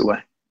business away.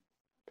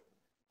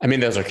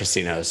 Those are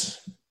casinos.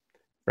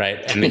 Right.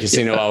 And the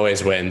casino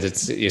always wins.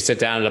 It's you sit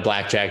down at a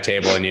blackjack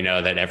table and you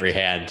know that every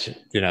hand,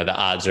 the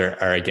odds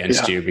are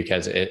against you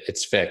because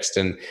it's fixed.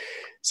 And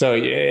so,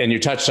 and you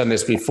touched on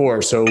this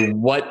before. So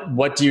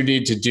what do you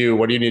need to do?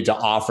 What do you need to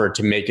offer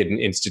to make it an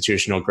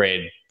institutional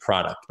grade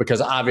product? Because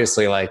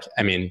obviously,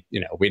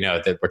 we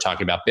know that we're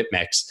talking about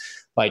BitMEX.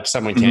 Like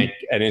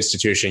an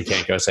institution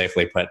can't go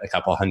safely put a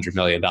couple $100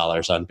 million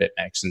on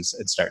BitMEX and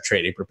start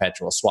trading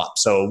perpetual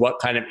swaps. So what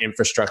kind of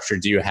infrastructure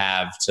do you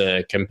have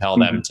to compel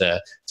them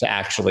to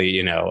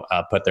actually,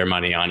 put their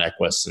money on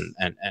Equus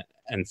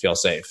and feel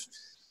safe?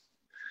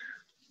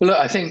 Well, look,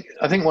 I think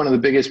one of the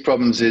biggest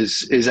problems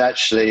is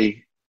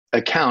actually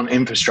account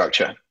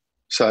infrastructure.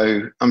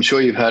 So I'm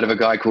sure you've heard of a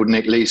guy called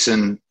Nick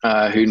Leeson,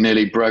 who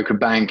nearly broke a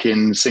bank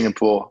in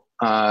Singapore,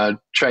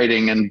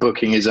 trading and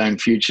booking his own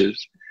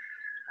futures.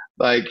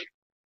 Like,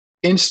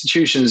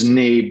 institutions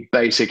need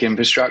basic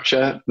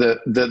infrastructure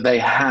that they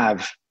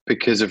have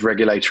because of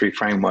regulatory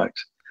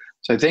frameworks.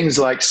 So things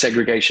like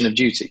segregation of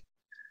duty.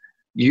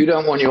 You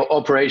don't want your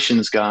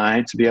operations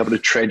guy to be able to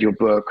trade your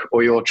book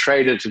or your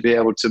trader to be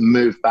able to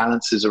move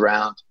balances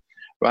around,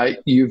 right?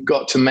 You've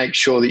got to make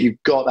sure that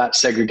you've got that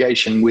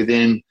segregation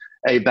within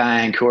a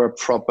bank or a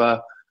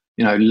proper,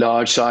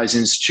 large size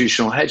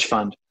institutional hedge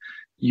fund.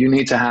 You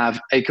need to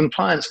have a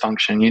compliance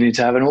function. You need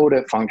to have an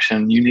audit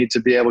function. You need to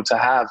be able to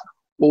have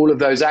all of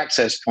those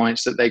access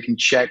points that they can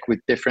check with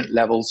different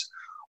levels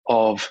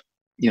of,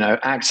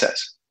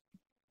 access.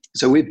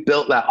 So we've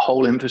built that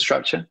whole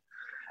infrastructure.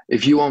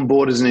 If you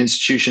onboard as an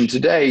institution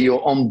today,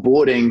 you're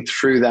onboarding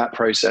through that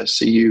process.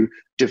 So you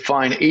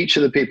define each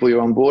of the people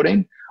you're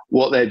onboarding,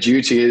 what their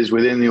duty is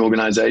within the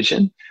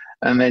organization.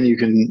 And then you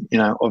can,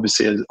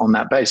 obviously on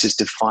that basis,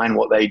 define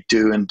what they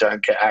do and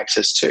don't get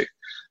access to.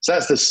 So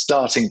that's the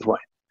starting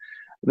point.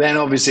 Then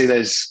obviously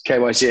there's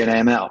KYC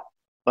and AML.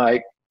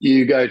 Like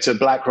you go to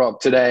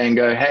BlackRock today and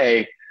go,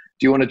 hey,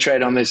 do you want to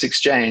trade on this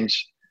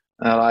exchange?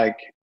 And they're like,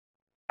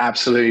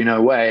 absolutely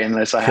no way,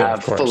 unless I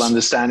have full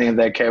understanding of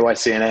their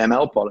KYC and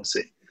AML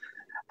policy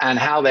and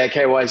how their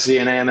KYC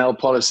and AML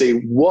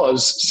policy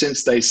was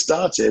since they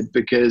started,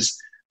 because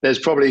there's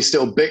probably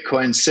still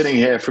Bitcoin sitting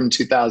here from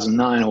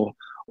 2009 or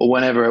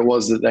whenever it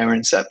was that they were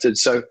incepted.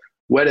 So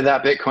where did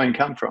that Bitcoin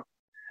come from?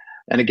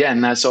 And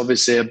again, that's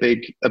obviously a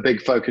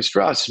big focus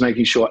for us, is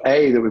making sure,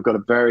 A, that we've got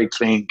a very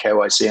clean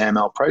KYC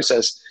AML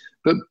process,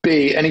 but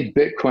B, any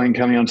Bitcoin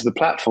coming onto the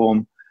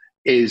platform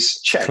is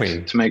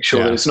checked to make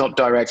sure that it's not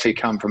directly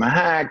come from a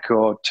hack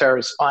or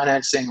terrorist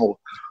financing or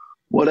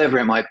whatever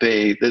it might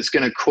be that's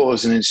going to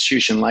cause an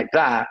institution like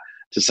that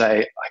to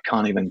say, I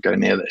can't even go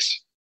near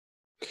this.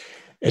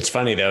 It's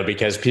funny though,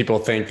 because people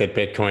think that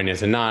Bitcoin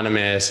is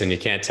anonymous and you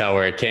can't tell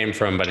where it came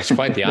from, but it's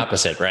quite the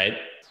opposite, right?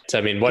 So,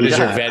 I mean, what is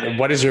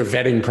your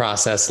vetting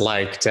process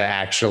like to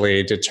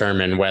actually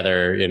determine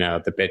whether,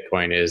 the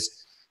Bitcoin is,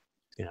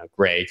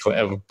 gray,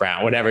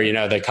 brown, whatever,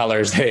 the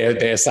colors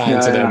they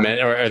assign to them,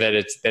 or that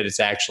it's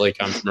actually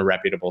come from a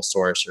reputable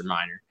source or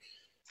miner?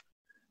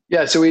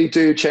 Yeah, so we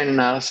do chain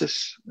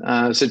analysis.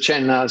 So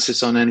chain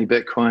analysis on any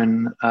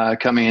Bitcoin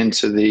coming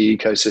into the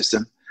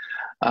ecosystem.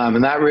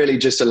 And that really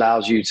just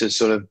allows you to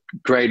sort of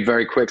grade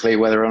very quickly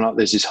whether or not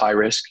this is high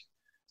risk.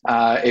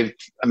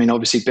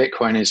 Obviously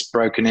Bitcoin is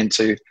broken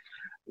into,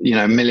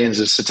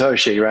 millions of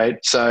Satoshi, right?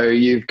 So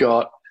you've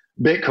got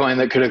Bitcoin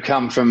that could have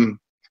come from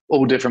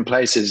all different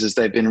places as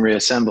they've been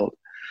reassembled.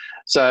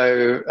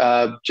 So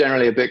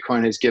generally a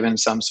Bitcoin is given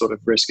some sort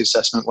of risk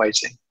assessment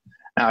weighting.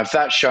 Now, if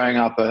that's showing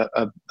up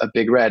a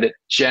big red, it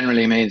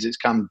generally means it's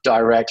come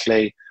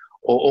directly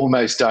or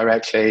almost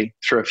directly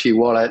through a few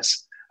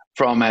wallets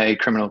from a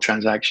criminal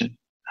transaction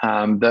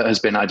that has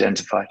been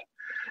identified.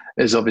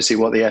 Is obviously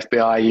what the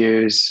FBI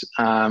use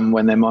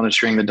when they're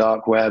monitoring the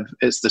dark web.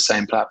 It's the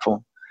same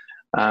platform.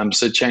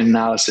 So chain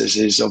analysis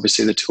is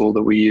obviously the tool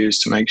that we use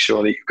to make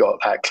sure that you've got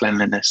that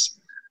cleanliness.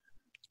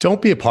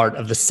 Don't be a part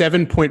of the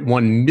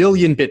 7.1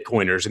 million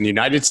Bitcoiners in the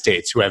United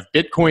States who have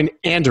Bitcoin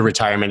and a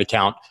retirement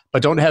account,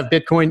 but don't have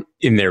Bitcoin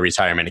in their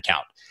retirement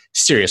account.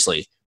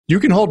 Seriously, you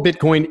can hold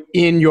Bitcoin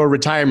in your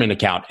retirement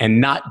account and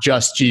not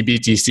just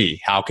GBTC.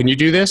 How can you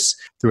do this?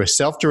 Through a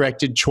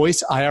self-directed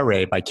Choice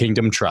IRA by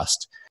Kingdom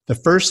Trust. The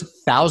first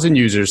 1,000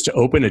 users to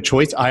open a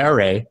Choice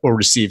IRA will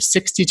receive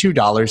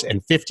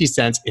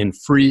 $62.50 in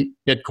free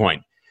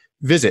Bitcoin.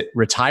 Visit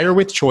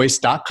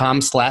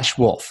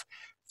retirewithchoice.com/wolf.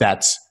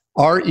 That's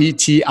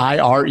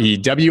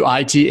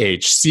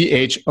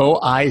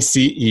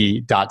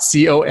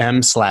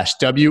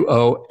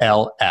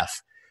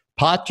retirewithchoice.com/WOLF.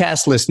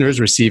 Podcast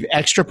listeners receive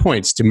extra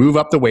points to move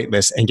up the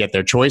waitlist and get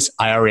their Choice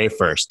IRA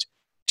first.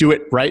 Do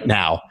it right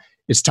now.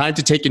 It's time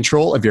to take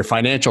control of your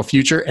financial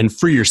future and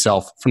free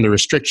yourself from the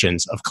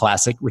restrictions of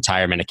classic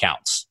retirement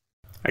accounts.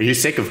 Are you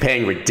sick of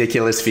paying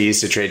ridiculous fees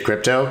to trade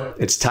crypto?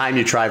 It's time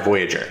you try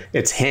Voyager.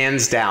 It's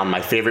hands down my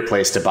favorite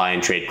place to buy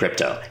and trade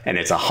crypto, and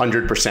it's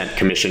 100%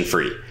 commission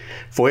free.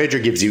 Voyager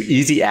gives you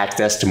easy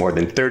access to more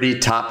than 30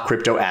 top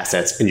crypto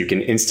assets, and you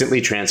can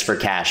instantly transfer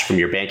cash from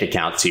your bank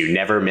account so you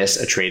never miss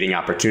a trading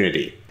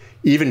opportunity.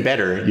 Even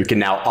better, you can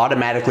now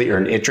automatically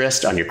earn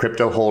interest on your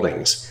crypto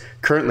holdings.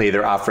 Currently,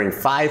 they're offering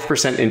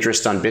 5%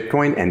 interest on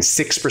Bitcoin and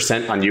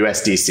 6% on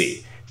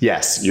USDC.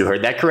 Yes, you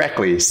heard that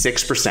correctly,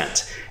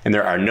 6%. And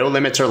there are no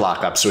limits or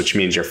lockups, which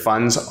means your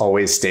funds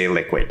always stay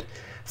liquid.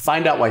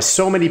 Find out why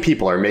so many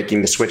people are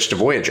making the switch to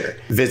Voyager.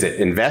 Visit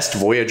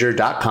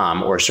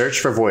investvoyager.com or search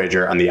for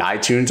Voyager on the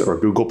iTunes or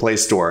Google Play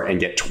Store and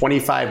get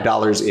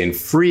 $25 in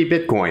free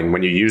Bitcoin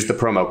when you use the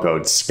promo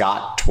code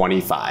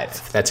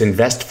SCOTT25. That's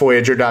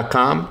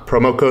investvoyager.com,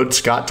 promo code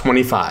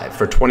SCOTT25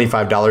 for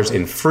 $25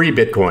 in free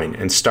Bitcoin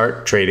and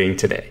start trading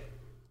today.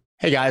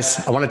 Hey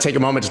guys, I want to take a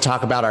moment to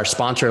talk about our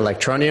sponsor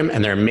Electroneum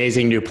and their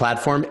amazing new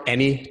platform,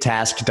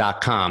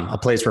 Anytask.com, a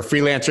place where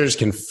freelancers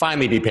can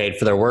finally be paid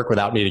for their work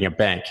without needing a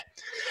bank.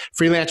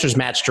 Freelancers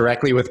match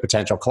directly with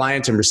potential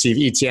clients and receive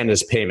ETN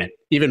as payment.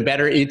 Even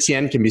better,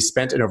 ETN can be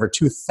spent in over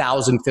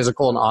 2,000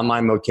 physical and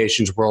online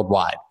locations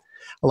worldwide.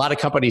 A lot of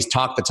companies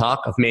talk the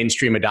talk of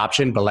mainstream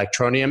adoption, but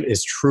Electroneum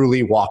is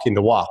truly walking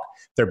the walk.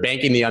 They're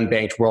banking the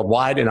unbanked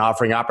worldwide and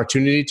offering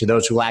opportunity to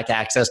those who lack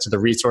access to the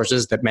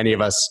resources that many of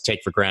us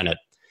take for granted.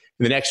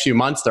 In the next few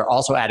months, they're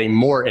also adding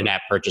more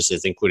in-app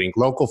purchases, including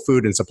local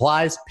food and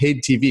supplies,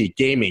 paid TV,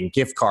 gaming,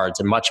 gift cards,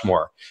 and much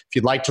more. If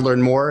you'd like to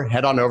learn more,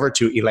 head on over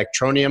to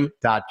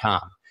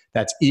electroneum.com.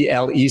 That's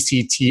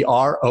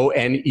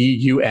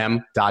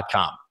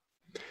electroneum.com.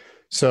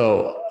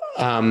 So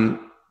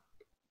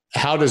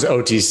how does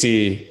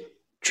OTC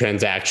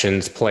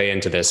transactions play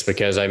into this?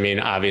 Because, I mean,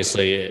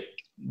 obviously,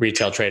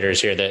 retail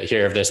traders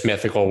hear of this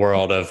mythical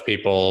world of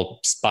people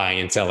buying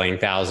and selling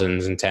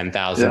thousands and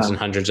 10,000s and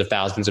hundreds of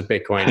thousands of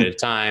Bitcoin at a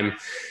time.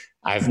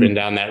 I've been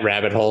down that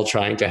rabbit hole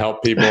trying to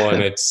help people,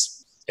 and it's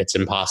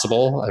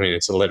impossible. I mean,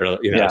 it's literally,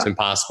 it's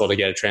impossible to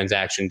get a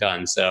transaction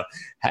done. So,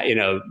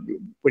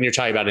 when you're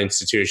talking about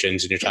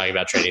institutions and you're talking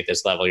about trading at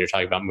this level, you're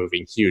talking about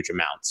moving huge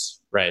amounts,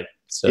 right?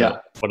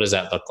 So what does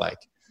that look like?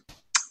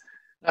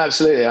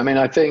 Absolutely. I mean,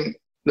 I think,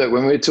 look,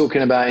 when we're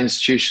talking about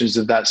institutions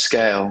of that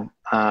scale,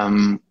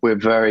 we're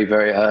very,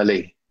 very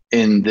early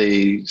in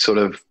the sort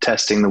of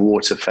testing the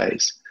water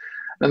phase.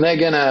 And they're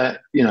going to,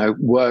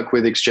 work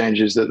with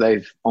exchanges that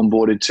they've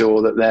onboarded to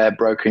or that their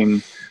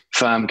broking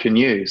firm can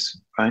use,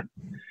 right?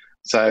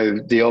 So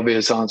the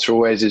obvious answer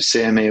always is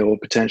CME or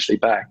potentially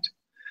backed.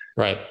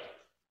 Right.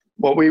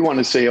 What we want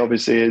to see,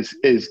 obviously,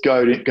 is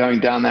going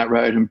down that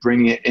road and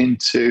bringing it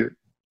into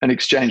an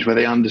exchange where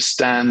they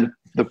understand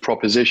the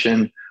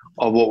proposition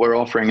of what we're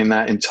offering in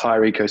that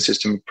entire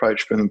ecosystem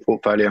approach from the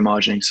portfolio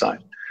margining side.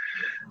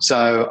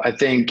 So I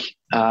think,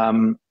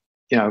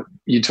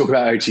 you talk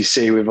about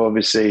OTC, we've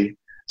obviously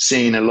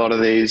seen a lot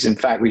of these. In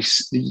fact,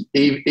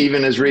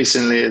 even as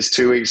recently as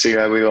 2 weeks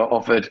ago, we were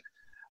offered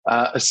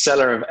a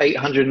seller of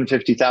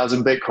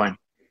 850,000 Bitcoin.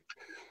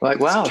 Like,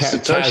 wow,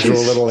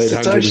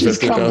 Satoshi's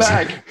come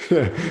back.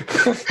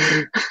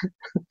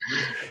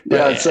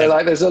 So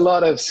like there's a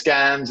lot of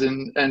scams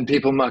and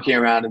people mucking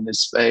around in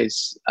this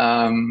space.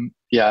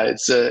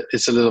 It's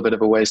a little bit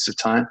of a waste of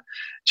time.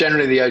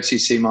 Generally, the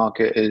OTC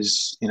market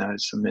is,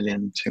 it's 1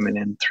 million, 2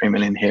 million, 3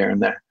 million here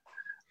and there.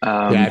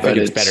 I think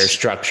it's better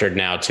structured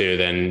now too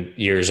than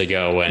years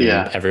ago when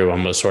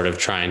everyone was sort of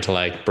trying to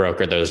like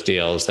broker those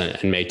deals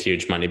and make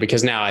huge money,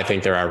 because now I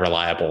think there are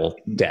reliable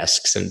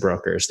desks and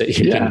brokers that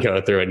you can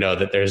go through and know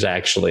that there's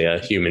actually a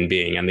human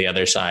being on the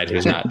other side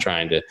who's not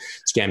trying to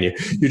scam you.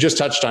 You just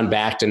touched on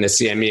backed and the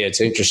CME. It's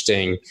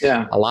interesting.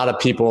 Yeah. A lot of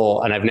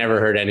people, and I've never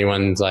heard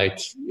anyone's like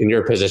in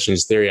your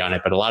position's theory on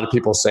it, but a lot of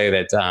people say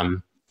that,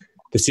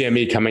 the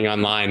CME coming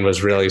online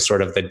was really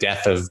sort of the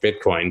death of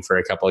Bitcoin for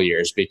a couple of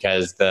years,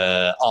 because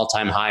the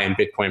all-time high in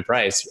Bitcoin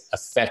price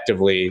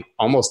effectively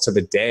almost to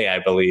the day, I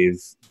believe,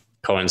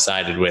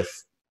 coincided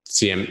with the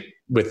CME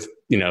launch.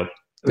 And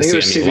maybe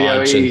the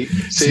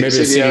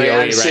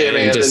CBOE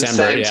in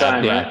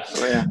December.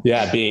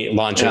 Being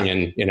launching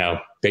and,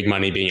 big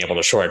money being able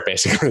to short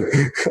basically.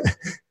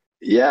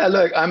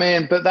 Look, I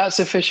mean, but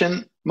that's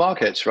efficient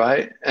markets,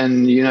 right?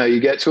 And, you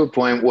get to a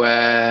point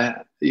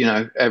where,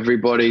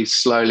 everybody's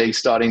slowly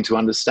starting to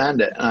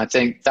understand it. And I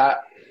think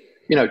that,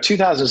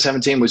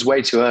 2017 was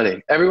way too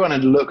early. Everyone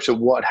had looked at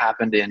what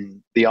happened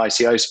in the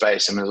ICO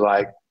space and was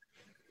like,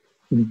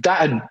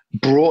 that had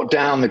brought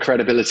down the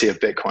credibility of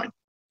Bitcoin,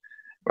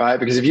 right?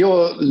 Because if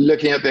you're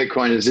looking at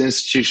Bitcoin as an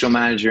institutional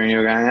manager and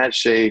you're going,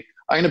 actually,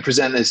 I'm going to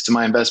present this to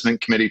my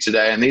investment committee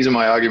today, and these are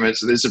my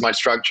arguments, and this is my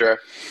structure,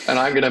 and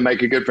I'm going to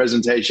make a good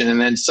presentation.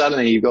 And then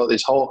suddenly you've got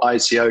this whole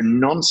ICO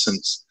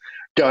nonsense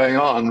going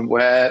on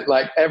where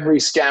like every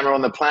scammer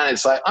on the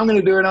planet's like, I'm going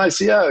to do an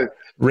ICO.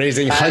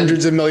 Raising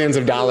hundreds of millions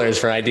of dollars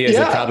for ideas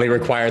that probably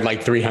required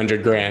like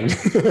 300 grand.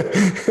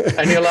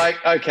 And you're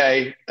like,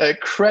 okay,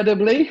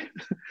 credibly,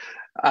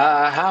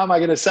 how am I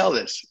going to sell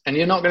this? And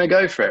you're not going to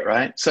go for it,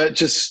 right? So it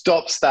just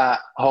stops that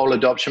whole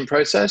adoption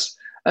process.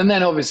 And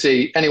then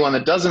obviously anyone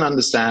that doesn't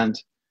understand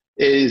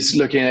is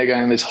looking at it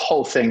going, this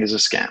whole thing is a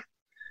scam.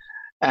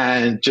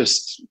 And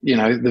just,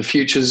 the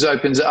futures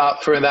opens it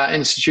up for that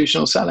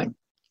institutional selling.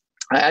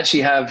 I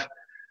actually have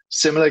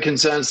similar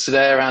concerns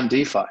today around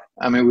DeFi.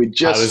 I mean,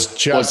 I was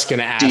just going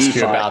to ask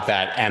you about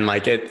that. And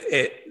like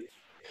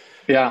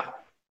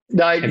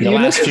Like in the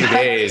last few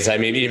days, I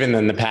mean, even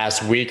in the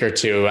past week or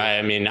two,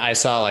 I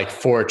saw like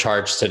 4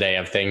 charts today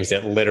of things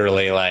that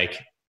literally like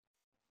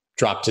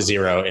dropped to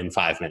zero in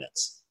 5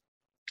 minutes.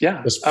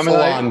 Yeah. Just full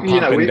on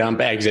pump and dump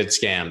exit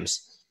scams.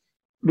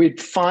 We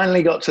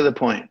finally got to the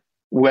point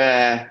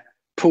where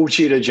Paul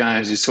Tudor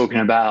Jones is talking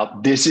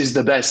about, this is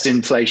the best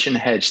inflation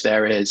hedge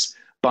there is,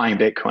 buying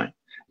Bitcoin.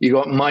 You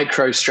got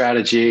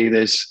MicroStrategy,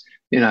 this,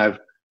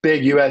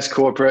 big US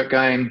corporate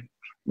going,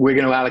 we're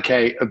going to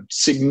allocate a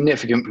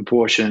significant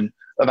proportion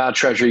of our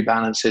treasury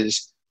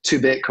balances to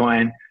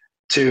Bitcoin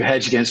to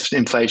hedge against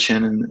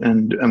inflation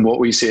and what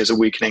we see as a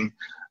weakening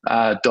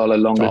dollar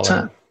longer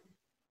term.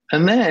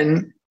 And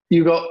then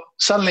you got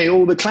suddenly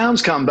all the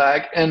clowns come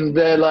back and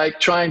they're like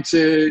trying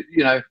to,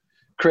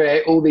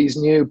 create all these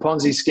new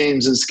Ponzi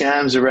schemes and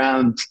scams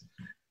around,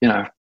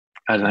 I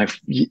don't know,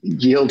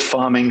 yield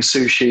farming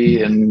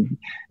sushi and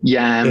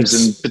yams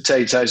and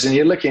potatoes. And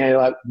you're looking at it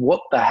like,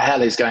 what the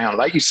hell is going on?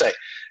 Like you say,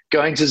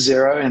 going to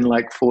zero in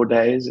like 4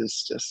 days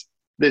is just,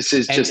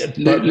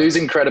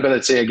 losing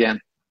credibility again.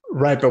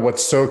 Right. But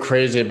what's so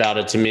crazy about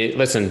it to me,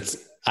 listen,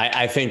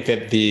 I think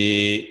that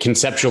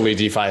conceptually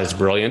DeFi is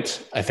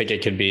brilliant. I think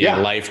it could be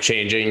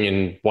life-changing,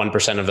 and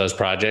 1% of those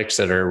projects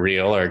that are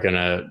real are going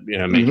to,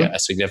 make a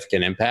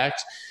significant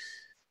impact.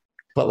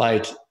 But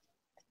like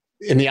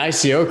in the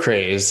ICO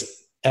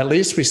craze, at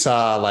least we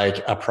saw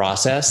like a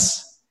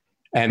process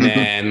and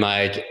then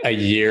like a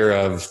year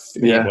of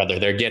whether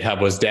their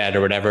GitHub was dead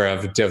or whatever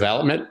of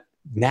development.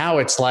 now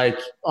it's like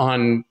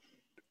on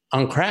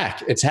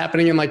crack. It's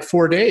happening in like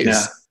 4 days.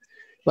 Yeah.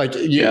 Like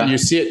you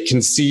see it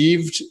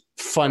conceived,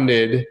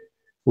 funded,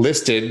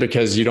 listed,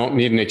 because you don't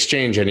need an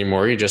exchange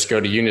anymore. You just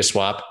go to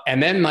Uniswap.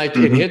 And then like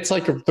it hits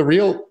like the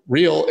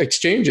real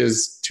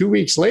exchanges 2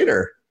 weeks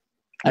later.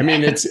 I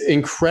mean, it's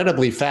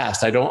incredibly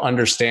fast. I don't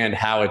understand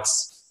how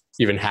it's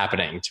even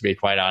happening, to be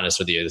quite honest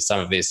with you. Some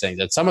of these things,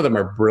 and some of them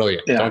are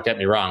brilliant. Yeah. Don't get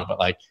me wrong, but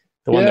like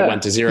the one that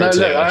went to zero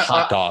today, like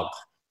hot dog.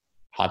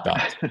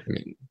 I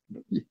mean,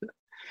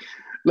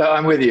 look,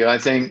 I'm with you. I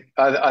think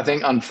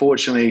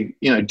unfortunately,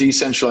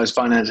 decentralized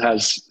finance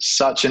has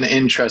such an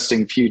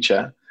interesting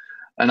future,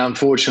 and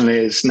unfortunately,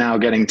 it's now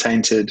getting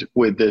tainted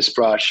with this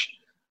brush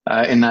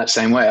in that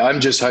same way. I'm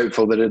just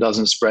hopeful that it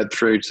doesn't spread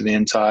through to the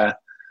entire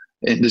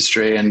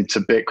industry and to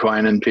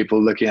Bitcoin, and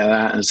people looking at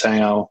that and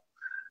saying, "Oh,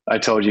 I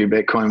told you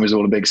Bitcoin was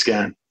all a big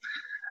scam."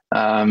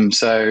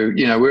 So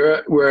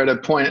we're at a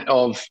point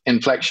of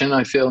inflection,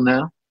 I feel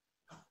now,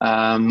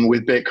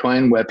 with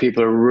Bitcoin, where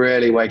people are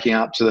really waking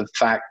up to the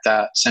fact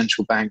that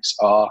central banks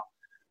are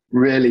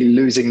really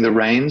losing the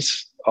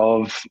reins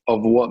of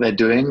what they're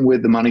doing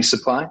with the money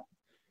supply.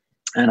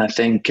 And I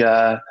think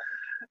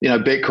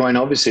Bitcoin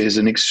obviously is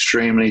an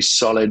extremely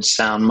solid,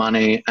 sound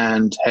money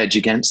and hedge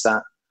against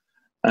that.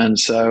 And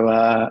so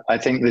I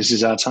think this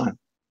is our time.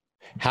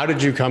 How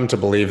did you come to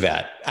believe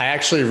that? I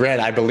actually read,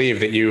 I believe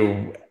that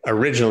you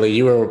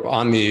were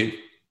on the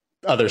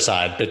other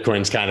side.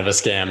 Bitcoin's kind of a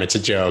scam. It's a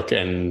joke,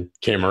 and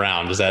came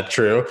around. Is that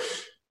true?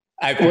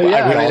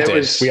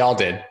 We all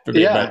did.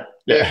 Yeah.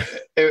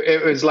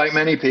 It was like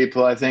many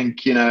people. I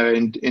think,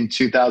 in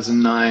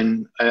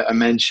 2009, I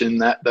mentioned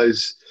that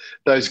those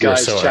guys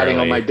chatting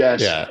on my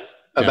desk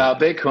about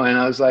Bitcoin.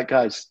 I was like,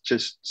 guys,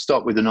 just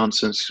stop with the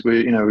nonsense.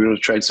 We will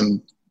trade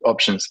some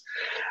options.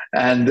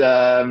 And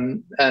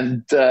then,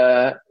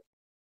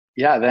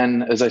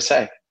 as I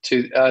say,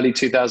 early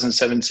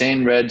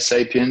 2017, read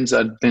Sapiens.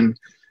 I'd been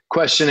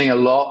questioning a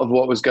lot of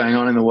what was going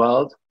on in the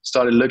world,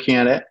 started looking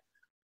at it.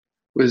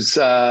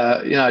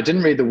 I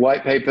didn't read the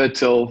white paper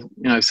till,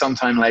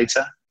 sometime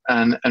later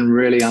and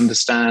really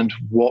understand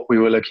what we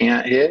were looking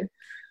at here.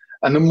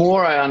 And the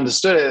more I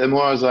understood it, the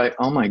more I was like,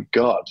 oh my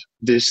God,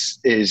 this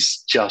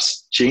is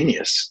just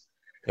genius.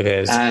 It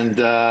is. And,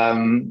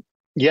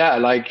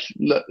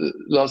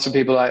 lots of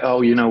people are like,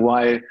 oh,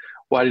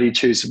 why did he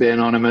choose to be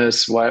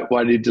anonymous? Why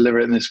did he deliver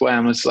it in this way?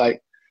 I'm just like,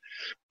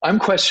 I'm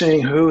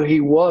questioning who he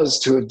was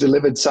to have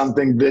delivered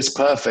something this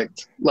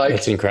perfect. Like,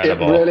 it's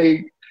incredible.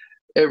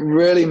 It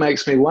really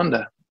makes me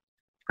wonder.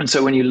 And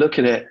so when you look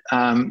at it,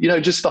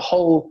 just the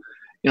whole,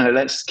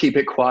 let's keep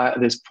it quiet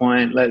at this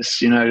point.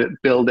 Let's,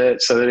 build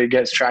it so that it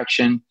gets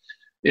traction.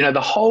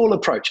 The whole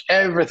approach,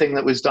 everything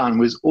that was done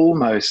was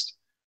almost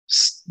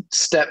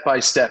step by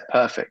step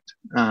perfect.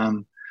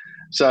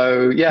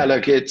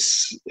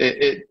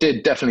 It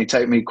did definitely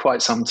take me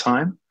quite some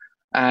time.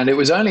 And it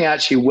was only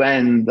actually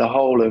when the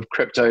whole of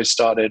crypto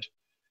started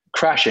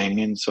crashing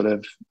in sort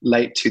of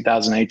late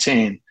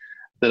 2018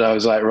 that I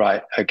was like,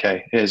 right,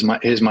 okay, here's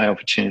my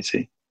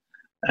opportunity,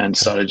 and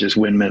started just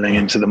windmilling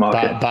into the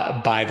market.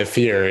 By the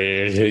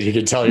fear, you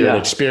could tell you're an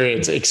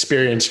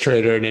experienced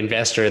trader and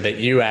investor, that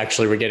you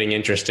actually were getting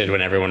interested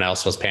when everyone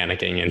else was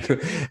panicking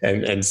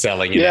and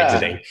selling and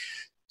exiting.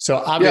 So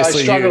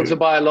obviously, I struggled to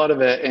buy a lot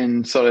of it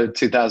in sort of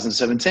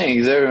 2017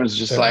 because everyone was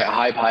just like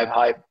hype.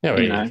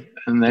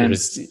 And then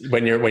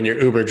when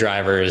your Uber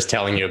driver is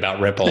telling you about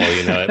Ripple,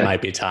 it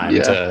might be time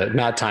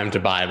not time to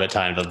buy, but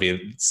time to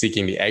be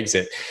seeking the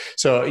exit.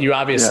 So you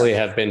obviously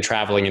have been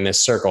traveling in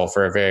this circle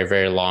for a very,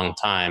 very long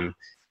time.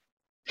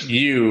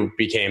 You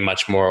became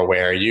much more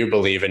aware. You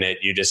believe in it.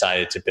 You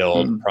decided to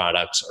build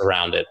products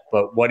around it.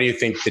 But what do you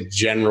think the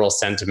general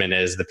sentiment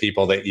is, the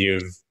people that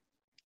you've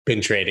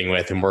been trading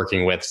with and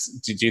working with?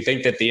 Do you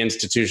think that the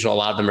institutional, a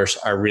lot of them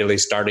are really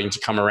starting to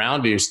come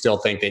around? Do you still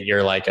think that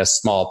you're like a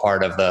small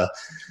part of the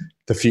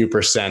few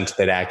percent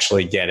that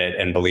actually get it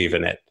and believe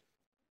in it?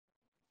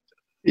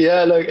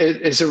 Yeah, look,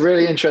 it's a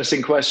really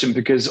interesting question,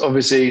 because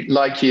obviously,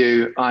 like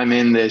you, I'm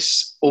in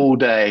this all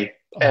day,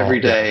 every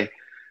day.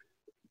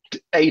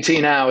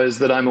 18 hours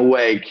that I'm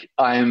awake,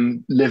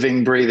 I'm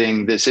living,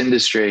 breathing this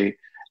industry.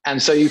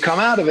 And so you come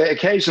out of it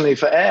occasionally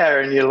for air,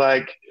 and you're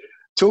like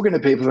talking to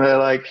people, and they're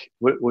like,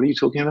 what are you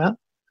talking about?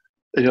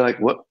 And you're like,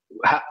 what,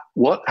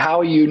 how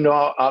are you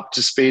not up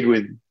to speed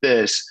with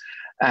this?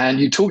 And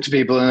you talk to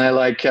people and they're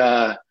like,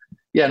 I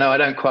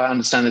don't quite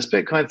understand this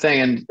Bitcoin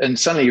thing. And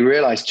suddenly you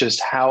realize just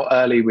how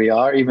early we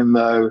are, even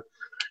though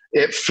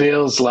it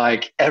feels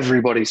like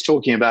everybody's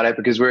talking about it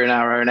because we're in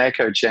our own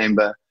echo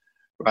chamber.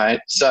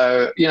 Right.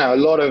 So, a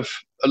lot of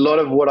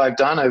what I've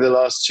done over the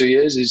last 2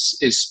 years is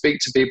speak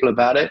to people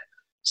about it,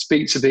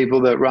 speak to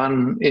people that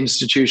run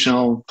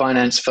institutional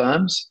finance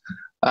firms,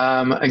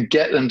 and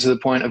get them to the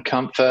point of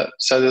comfort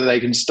so that they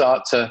can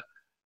start to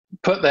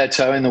put their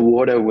toe in the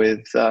water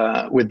with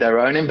their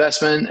own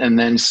investment, and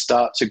then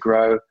start to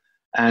grow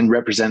and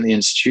represent the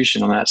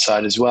institution on that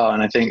side as well.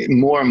 And I think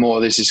more and more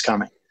this is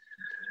coming.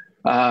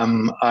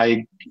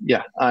 I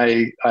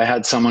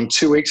had someone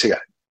 2 weeks ago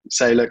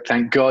say, look,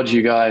 thank God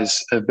you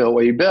guys have built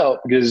what you built,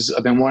 because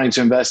I've been wanting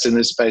to invest in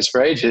this space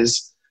for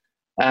ages,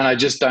 and I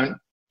just don't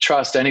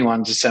trust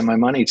anyone to send my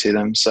money to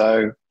them.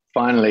 So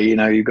finally,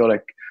 you've got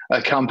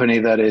a company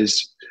that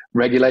is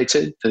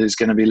regulated, that is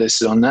going to be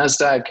listed on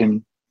NASDAQ,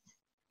 and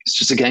it's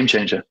just a game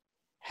changer.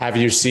 Have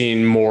you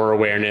seen more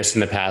awareness in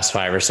the past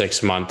 5 or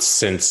 6 months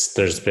since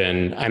there's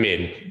been,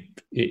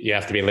 you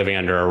have to be living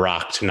under a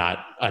rock to not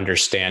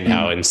understand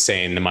how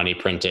insane the money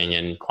printing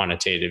and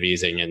quantitative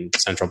easing and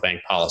central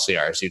bank policy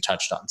are, as you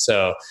touched on.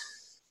 So,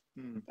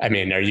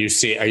 are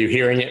you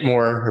hearing it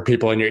more? Are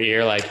people in your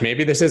ear like,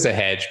 maybe this is a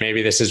hedge,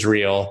 maybe this is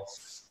real?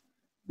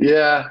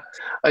 Yeah,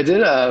 I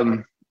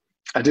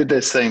did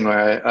this thing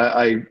where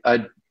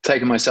I'd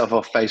taken myself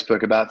off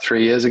Facebook about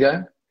 3 years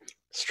ago.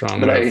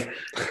 Strong move.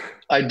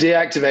 I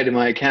deactivated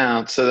my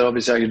account so that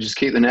obviously I could just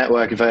keep the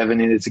network if I ever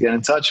needed to get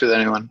in touch with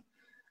anyone.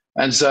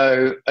 And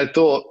so I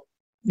thought,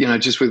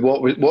 just with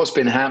what's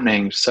been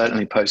happening,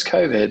 certainly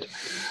post-COVID,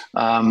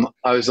 I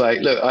was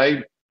like, look,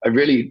 I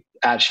really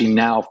actually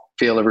now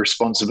feel a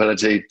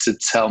responsibility to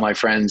tell my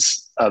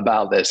friends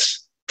about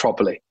this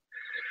properly.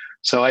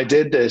 So I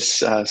did this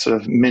sort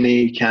of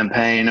mini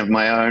campaign of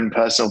my own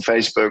personal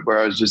Facebook where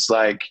I was just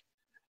like,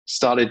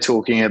 started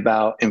talking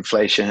about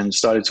inflation,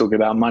 started talking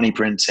about money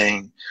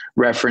printing,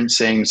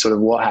 referencing sort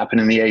of what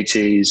happened in the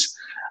 80s,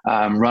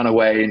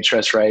 runaway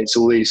interest rates,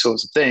 all these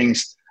sorts of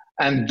things,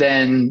 and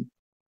then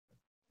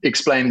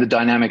explained the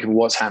dynamic of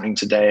what's happening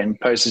today and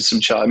posted some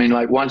charts.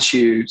 Once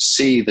you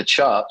see the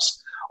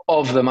charts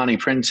of the money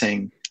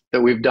printing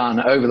that we've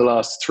done over the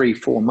last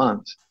 3-4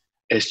 months,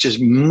 it's just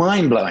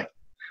mind-blowing.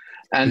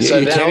 And so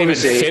you then can't even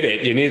fit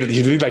it. You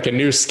need like a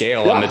new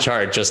scale on the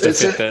chart just to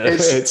fit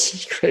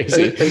it's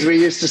crazy. As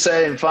we used to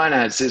say in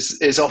finance,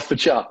 it's off the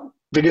chart,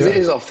 because it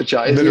is off the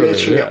chart. It's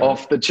literally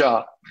off the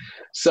chart.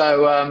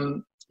 So,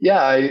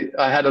 I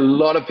had a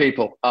lot of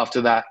people after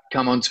that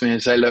come on to me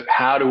and say, look,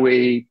 how do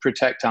we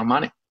protect our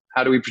money?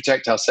 How do we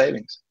protect our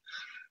savings?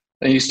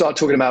 And you start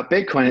talking about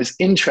Bitcoin, it's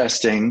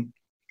interesting.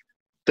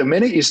 The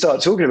minute you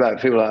start talking about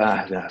it, people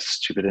are like,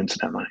 stupid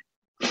internet money.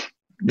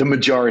 The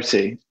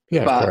majority.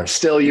 Yeah, but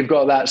still you've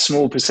got that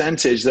small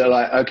percentage that are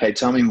like, okay,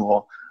 tell me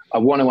more. I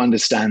want to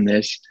understand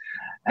this.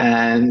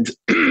 And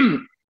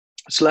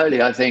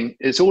slowly, I think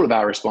it's all of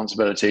our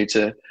responsibility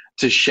to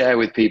share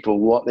with people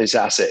what this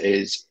asset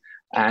is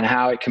and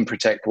how it can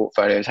protect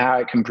portfolios, how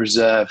it can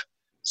preserve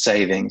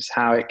savings,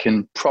 how it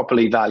can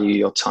properly value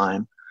your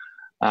time,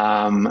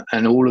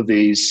 and all of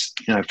these,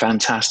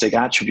 fantastic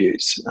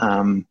attributes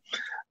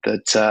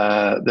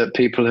that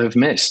people have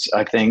missed.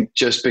 I think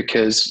just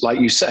because, like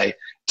you say,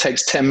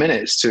 takes 10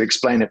 minutes to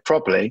explain it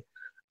properly.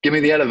 Give me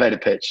the elevator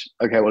pitch.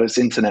 Okay, well, it's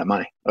internet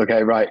money.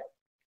 Okay, right.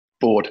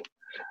 Bored.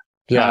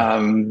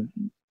 Yeah.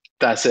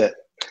 That's it.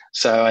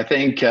 So I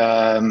think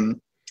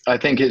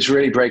it's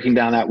really breaking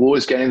down that wall,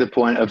 is getting to the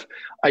point of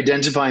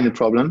identifying the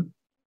problem,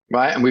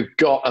 right? And we've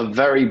got a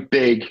very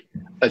big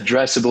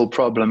addressable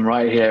problem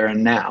right here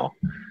and now.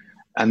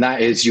 And that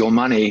is your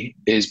money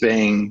is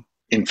being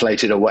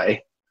inflated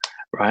away,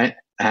 right?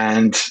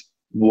 And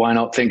why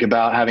not think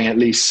about having at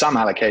least some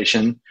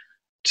allocation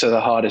to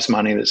the hardest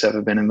money that's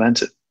ever been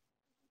invented?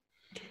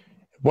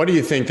 What do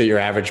you think that your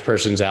average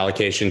person's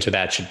allocation to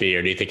that should be?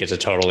 Or do you think it's a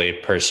totally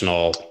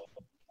personal,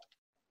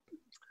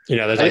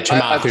 there's like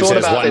Chamath who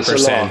says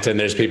 1% and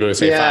there's people who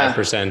say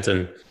 5%.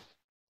 And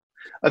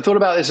I thought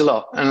about this a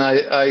lot. And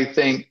I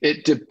think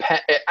it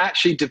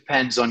actually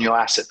depends on your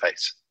asset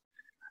base.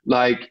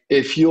 Like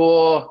if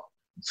you're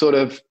sort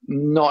of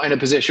not in a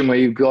position where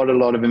you've got a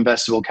lot of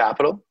investable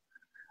capital,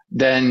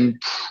 then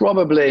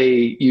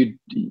probably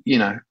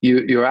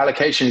your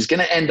allocation is going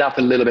to end up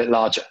a little bit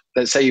larger.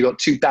 Let's say you got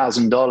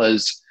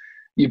 $2,000,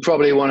 you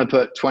probably want to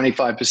put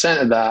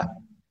 25% of that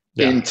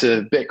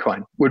into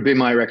Bitcoin, would be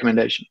my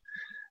recommendation.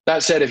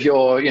 That said, if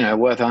you're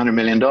worth $100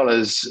 million,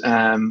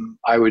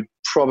 I would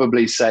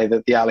probably say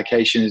that the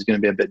allocation is going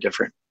to be a bit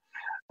different,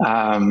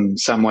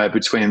 somewhere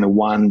between the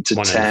 1 to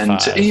 10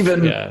 to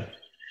even.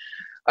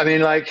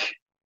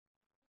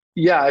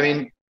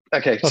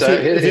 Okay, well, so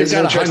if you've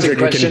got 100,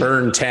 question. You can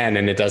burn 10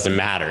 and it doesn't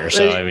matter.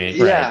 So,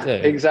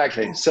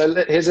 Exactly. So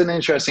here's an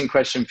interesting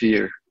question for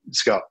you,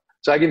 Scott.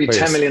 So I give you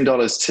 $10 million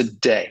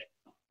today.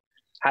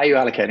 How are you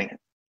allocating it?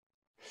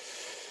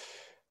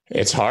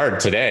 It's hard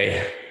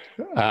today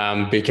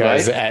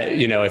because,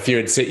 if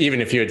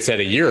you had said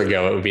a year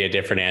ago, it would be a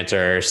different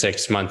answer, or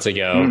 6 months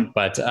ago.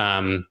 But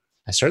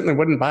I certainly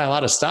wouldn't buy a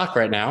lot of stock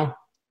right now.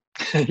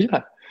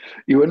 Yeah.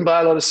 You wouldn't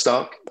buy a lot of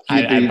stock.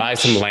 I'd buy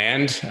some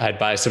land. I'd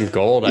buy some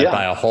gold. I'd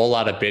buy a whole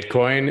lot of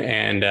Bitcoin,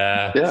 and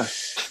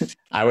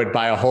I would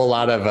buy a whole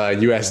lot of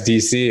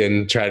USDC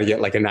and try to get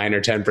like a 9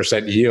 or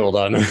 10% yield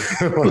on one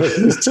of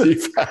these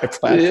DeFi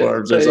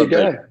platforms or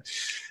something.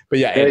 But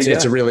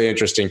it's a really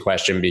interesting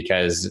question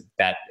because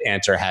that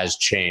answer has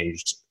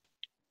changed.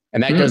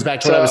 And that goes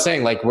back to what I was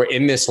saying. Like we're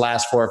in this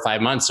last 4 or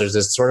 5 months, there's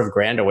this sort of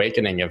grand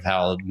awakening of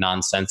how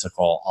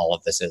nonsensical all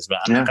of this is. But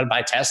I'm not going to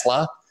buy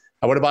Tesla.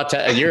 I would have bought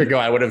a year ago.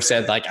 I would have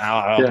said like,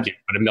 I'll put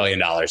 $1 million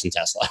in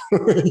Tesla.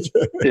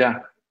 Yeah,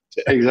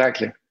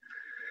 exactly.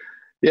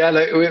 Yeah,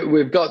 like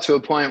we've got to a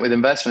point with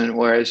investment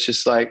where it's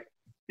just like,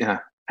 yeah,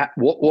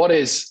 what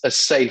is a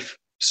safe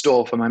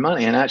store for my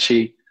money? And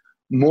actually,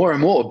 more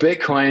and more,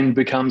 Bitcoin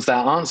becomes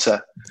that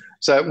answer.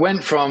 So it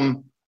went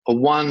from a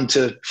 1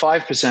 to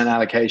 5%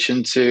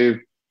 allocation to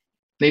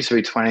needs to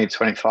be 20,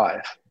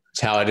 25. It's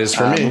how it is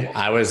for me.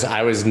 I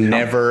was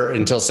never,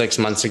 until 6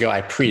 months ago,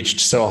 I preached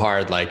so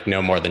hard, like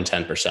no more than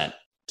 10%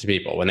 to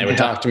people. When they would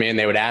talk to me and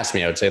they would ask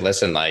me, I would say,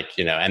 listen, like,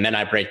 and then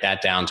I break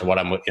that down to what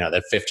I'm,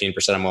 the 15%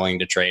 I'm willing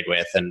to trade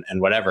with and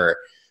whatever.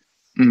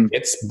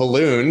 It's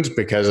ballooned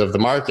because of the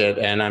market,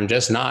 and I'm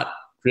just not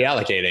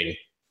reallocating.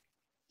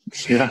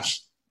 Yeah.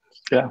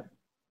 Yeah.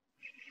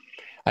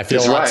 I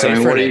feel a lot safer. I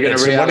mean, what are you going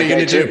to reallocate? What are you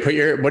going to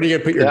do? What are you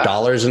going to put your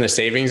dollars in a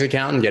savings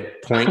account and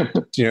get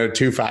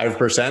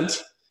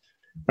 0.25%?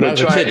 When I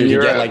was a kid, you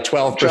could get like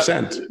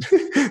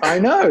 12%. I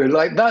know.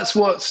 Like, that's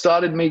what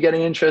started me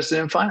getting interested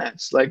in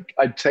finance. Like,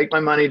 I'd take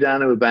my money down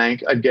to a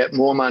bank. I'd get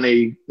more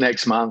money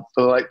next month.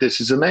 So, like, this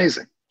is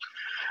amazing.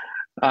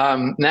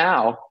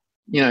 Now,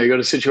 you got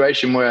a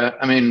situation where,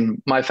 I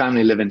mean, my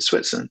family live in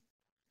Switzerland.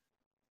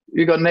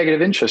 You've got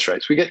negative interest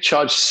rates. We get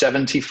charged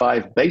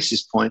 75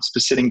 basis points for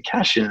sitting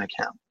cash in an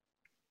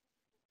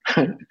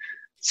account.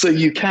 So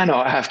you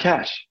cannot have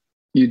cash.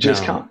 You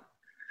just can't.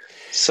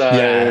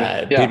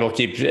 So people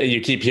you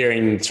keep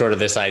hearing sort of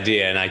this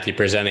idea, and I keep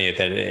presenting it,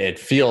 that it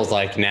feels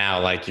like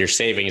now, like your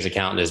savings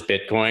account is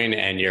Bitcoin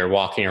and your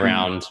walking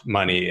around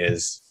money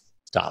is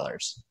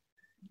dollars.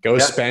 Go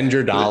spend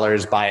your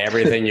dollars, buy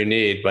everything you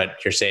need, but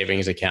your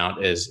savings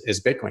account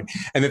is Bitcoin.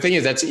 And the thing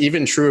is, that's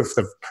even true if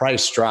the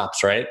price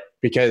drops, right?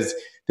 Because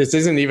this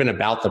isn't even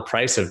about the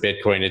price of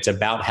Bitcoin. It's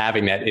about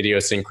having that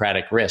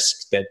idiosyncratic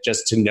risk, that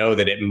just to know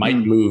that it might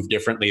move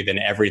differently than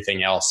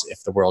everything else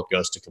if the world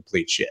goes to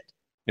complete shit,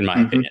 in my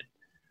opinion.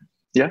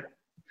 Yeah.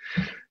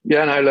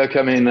 Yeah, no, look,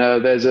 I mean,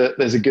 there's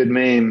a good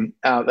meme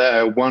out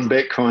there. 1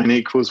 Bitcoin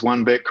equals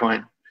 1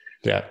 Bitcoin.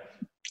 Yeah.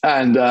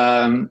 And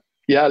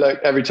look,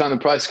 every time the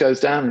price goes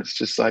down, it's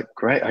just like,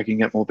 great, I can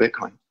get more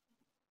Bitcoin.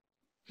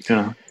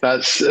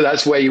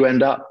 That's where you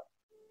end up.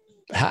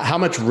 How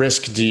much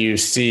risk do you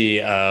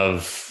see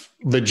of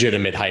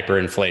legitimate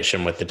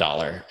hyperinflation with the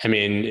dollar? I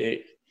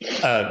mean,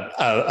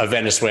 a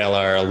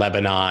Venezuela or a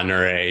Lebanon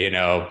or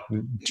a,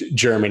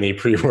 Germany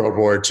pre-World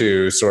War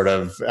II sort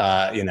of,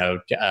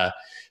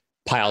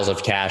 piles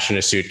of cash in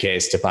a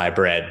suitcase to buy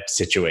bread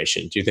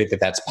situation. Do you think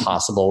that that's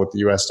possible with the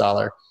US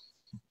dollar?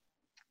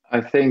 I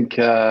think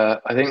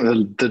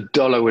the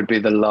dollar would be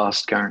the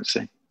last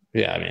currency.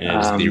 Yeah, I mean,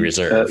 it's the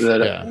reserve.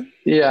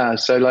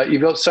 So like,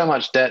 you've got so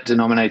much debt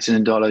denominated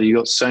in dollar. You've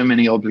got so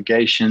many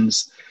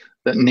obligations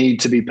that need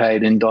to be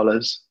paid in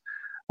dollars.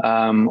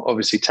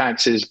 Obviously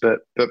taxes,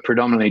 but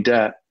predominantly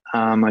debt.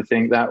 I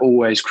think that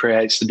always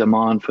creates the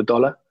demand for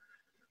dollar.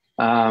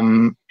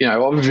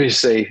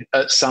 Obviously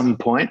at some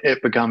point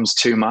it becomes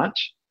too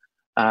much.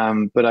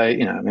 But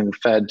the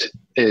Fed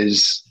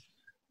is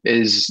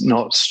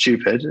not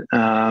stupid.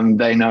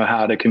 They know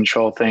how to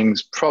control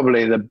things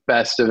probably the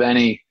best of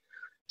any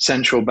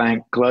central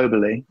bank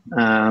globally.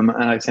 And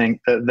I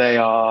think that they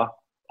are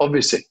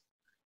obviously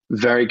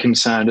very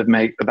concerned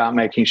about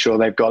making sure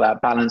they've got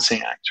that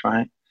balancing act,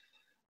 right?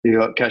 You've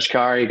got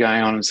Kashkari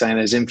going on and saying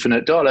there's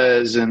infinite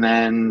dollars. And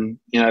then,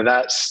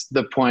 that's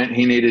the point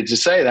he needed to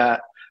say that,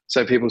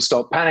 so people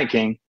stop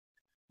panicking.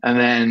 And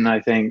then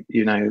I think,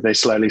 they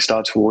slowly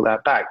start to walk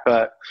that back.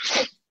 But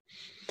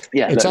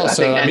it's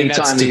also, I think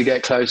anytime that you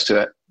get close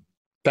to it,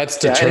 that's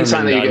determined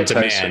on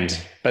demand.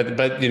 But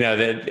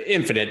the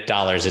infinite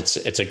dollars,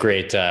 it's a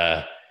great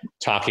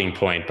talking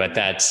point. But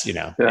that's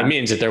it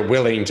means that they're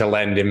willing to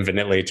lend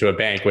infinitely to a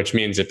bank, which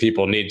means that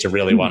people need to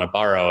really want to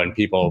borrow, and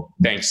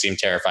banks seem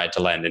terrified to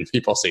lend, and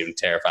people seem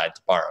terrified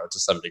to borrow to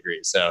some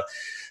degree. So,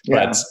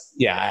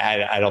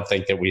 I don't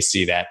think that we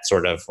see that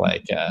sort of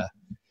like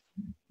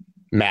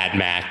Mad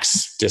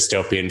Max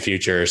dystopian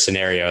future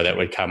scenario that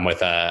would come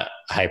with a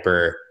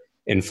hyper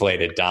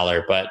inflated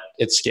dollar. But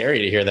it's scary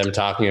to hear them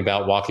talking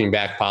about walking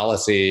back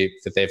policy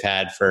that they've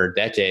had for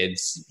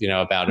decades,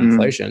 about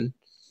inflation.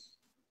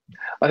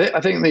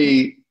 I think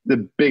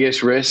the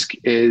biggest risk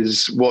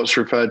is what's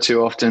referred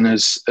to often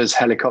as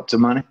helicopter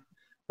money.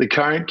 The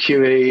current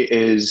QE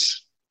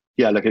is,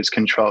 it's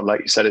controlled. Like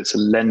you said, it's a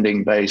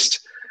lending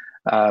based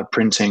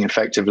printing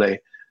effectively.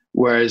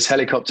 Whereas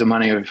helicopter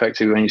money,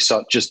 effectively, when you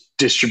start just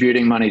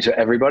distributing money to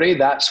everybody,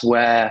 that's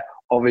where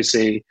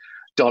obviously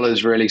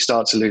dollars really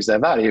start to lose their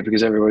value,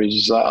 because everybody's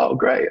just like, oh,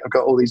 great, I've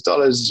got all these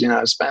dollars,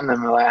 spend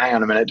them. They're like, hang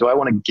on a minute, do I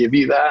want to give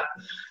you that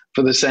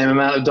for the same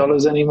amount of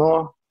dollars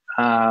anymore?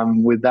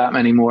 With that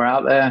many more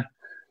out there.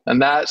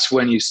 And that's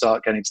when you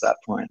start getting to that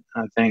point.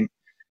 I think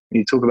when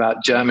you talk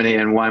about Germany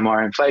and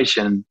Weimar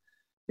inflation,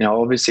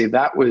 obviously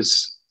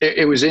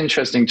it was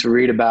interesting to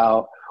read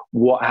about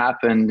what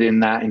happened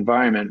in that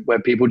environment where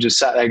people just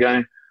sat there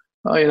going,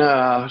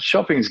 oh,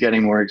 shopping's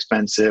getting more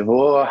expensive,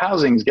 or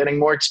housing's getting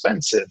more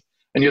expensive.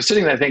 And you're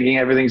sitting there thinking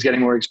everything's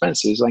getting more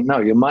expensive. It's like, no,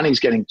 your money's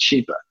getting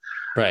cheaper,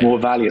 more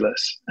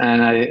valueless.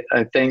 And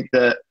I think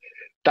that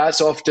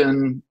that's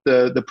often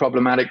the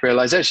problematic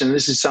realization.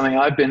 This is something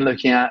I've been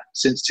looking at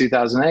since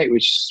 2008,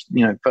 which,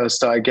 first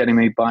started getting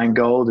me buying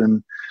gold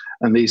and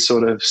these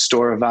sort of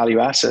store of value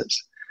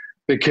assets,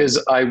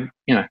 because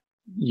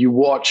you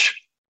watch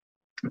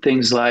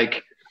things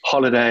like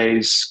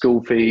holidays,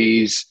 school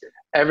fees,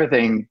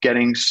 everything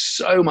getting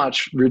so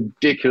much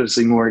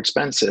ridiculously more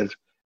expensive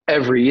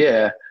every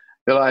year.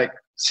 You're like,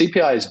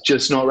 CPI is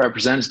just not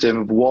representative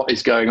of what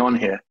is going on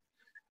here,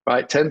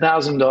 right?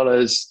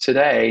 $10,000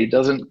 today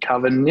doesn't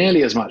cover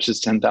nearly as much as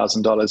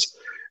 $10,000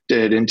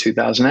 did in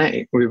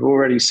 2008. We've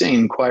already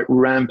seen quite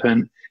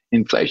rampant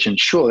inflation.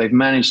 Sure, they've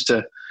managed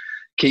to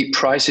keep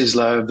prices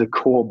low of the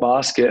core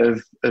basket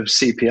of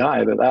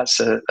CPI, but that's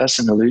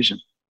an illusion.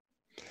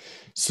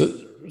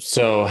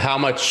 So how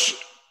much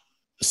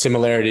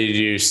similarity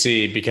do you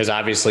see? Because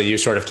obviously you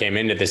sort of came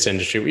into this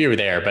industry, you were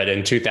there, but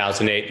in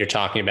 2008, you're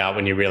talking about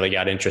when you really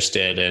got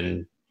interested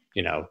in,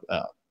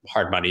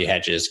 hard money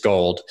hedges,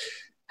 gold.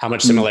 How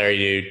much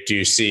similarity do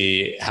you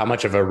see? How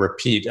much of a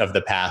repeat of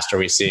the past are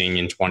we seeing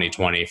in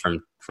 2020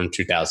 from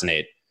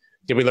 2008?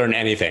 Did we learn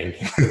anything?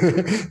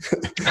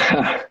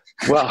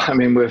 Well, I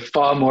mean, we're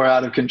far more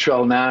out of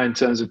control now in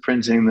terms of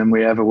printing than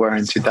we ever were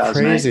in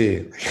 2008.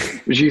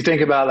 Crazy. But you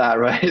think about that,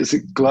 right? It's a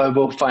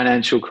global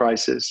financial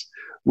crisis.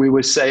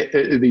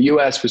 The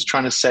US was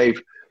trying to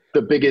save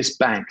the biggest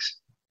banks.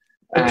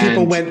 And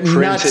people went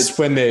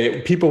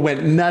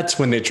nuts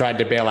when they tried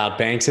to bail out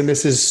banks. And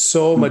this is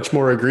so much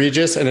more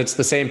egregious. And it's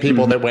the same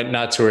people that went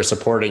nuts who are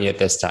supporting it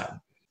this time.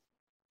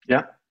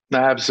 Yeah, no,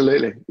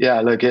 absolutely.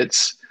 Yeah, look,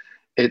 it's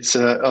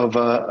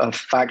a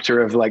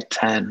factor of like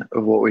 10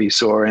 of what we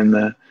saw in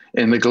the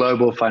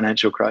global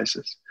financial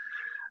crisis.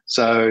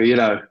 So,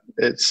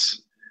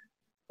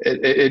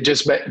 it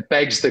just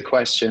begs the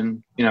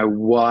question,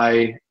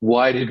 why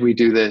did we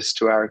do this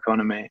to our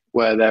economy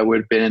where there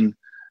would have been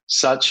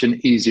such an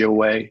easier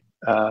way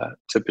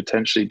to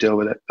potentially deal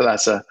with it? But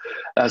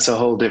that's a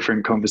whole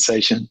different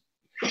conversation.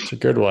 It's a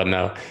good one,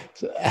 though.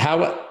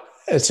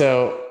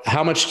 So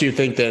how much do you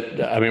think that,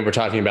 we're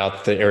talking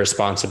about the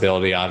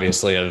irresponsibility,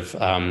 obviously, of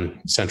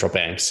central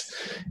banks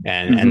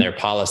and their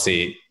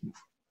policy.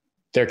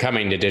 They're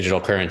coming to digital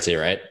currency,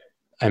 right?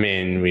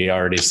 We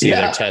already see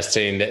they're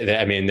testing.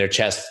 They're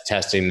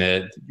testing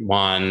the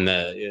yuan,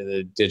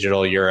 the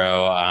digital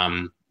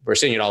euro. We're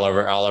seeing it all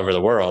over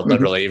the world.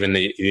 Literally, even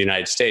the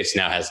United States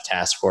now has a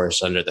task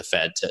force under the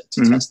Fed to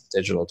test the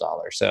digital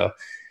dollar. So,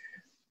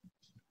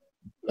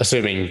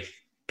 assuming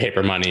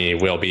paper money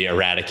will be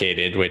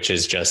eradicated, which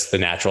is just the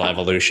natural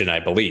evolution, I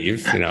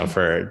believe,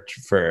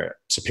 for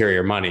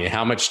superior money.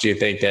 How much do you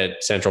think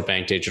that central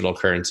bank digital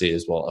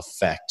currencies will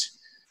affect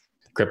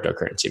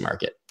cryptocurrency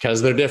market?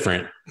 Because they're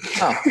different.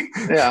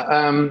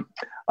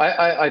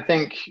 I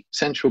think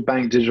central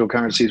bank digital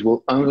currencies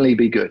will only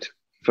be good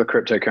for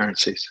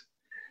cryptocurrencies,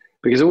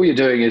 because all you're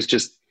doing is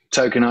just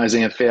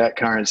tokenizing a fiat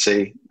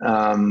currency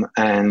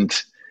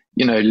and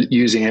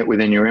using it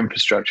within your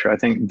infrastructure. I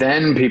think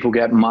then people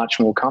get much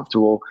more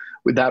comfortable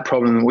with that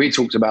problem that we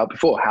talked about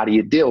before. How do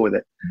you deal with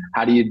it?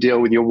 How do you deal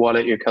with your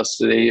wallet, your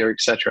custody, or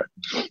et cetera?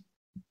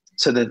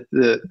 So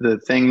the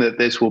thing that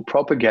this will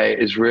propagate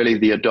is really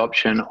the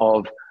adoption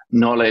of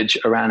knowledge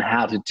around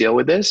how to deal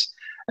with this.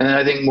 And then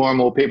I think more and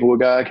more people will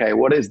go, okay,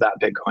 what is that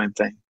Bitcoin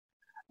thing?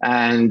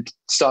 And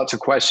start to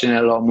question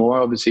it a lot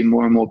more. Obviously,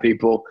 more and more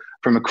people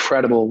from a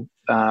credible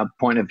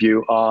point of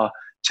view are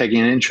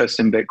taking an interest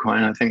in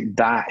Bitcoin. I think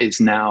that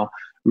is now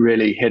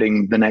really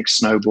hitting the next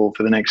snowball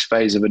for the next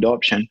phase of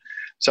adoption.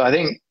 So I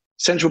think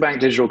central bank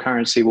digital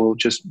currency will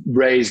just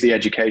raise the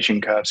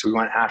education curve. So we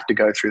won't have to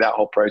go through that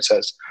whole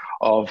process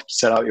of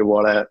set up your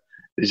wallet.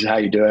 This is how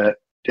you do it.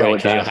 Deal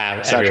with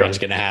that, everyone's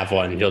going to have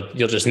one.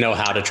 You'll just know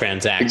how to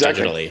transact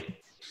digitally.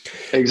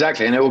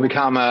 Exactly. And it will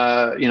become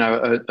a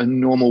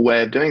normal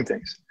way of doing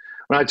things.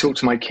 When I talk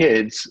to my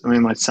kids,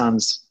 my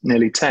son's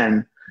nearly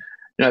 10,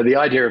 the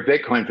idea of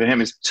Bitcoin for him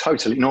is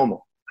totally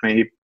normal.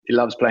 He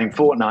loves playing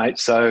Fortnite.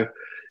 So,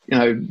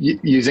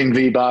 using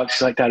V-Bucks,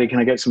 he's like, Daddy, can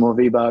I get some more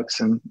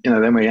V-Bucks? And,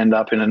 then we end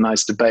up in a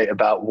nice debate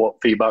about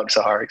what V-Bucks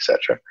are,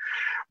 etc.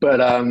 But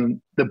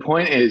the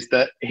point is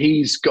that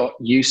he's got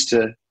used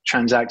to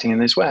transacting in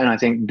this way. And I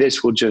think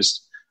this will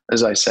just,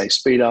 as I say,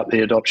 speed up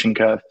the adoption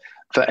curve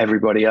for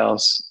everybody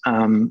else,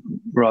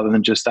 rather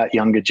than just that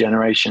younger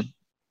generation.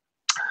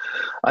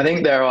 I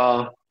think there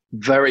are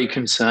very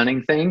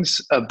concerning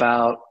things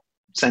about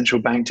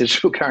central bank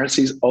digital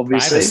currencies,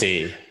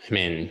 obviously.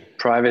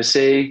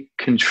 Privacy,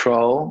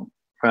 control,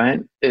 right?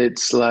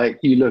 It's like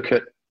you look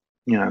at,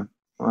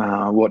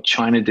 what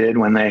China did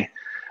when they,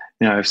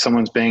 if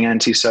someone's being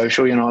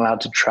antisocial, you're not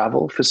allowed to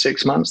travel for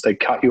 6 months. They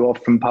cut you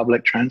off from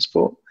public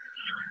transport.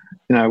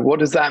 What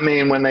does that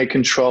mean when they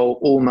control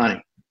all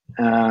money?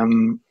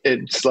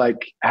 It's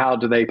like, how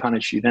do they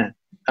punish you then?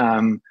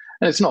 And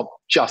it's not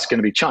just going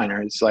to be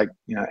China. It's like,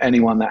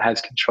 anyone that has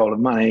control of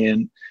money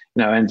and,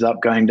 ends up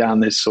going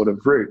down this sort of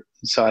route.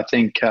 So I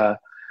think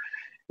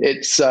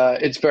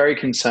it's very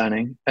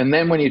concerning. And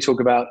then when you talk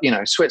about,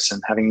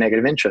 Switzerland having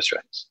negative interest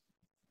rates,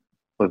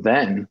 well,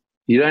 then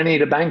you don't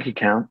need a bank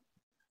account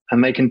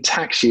and they can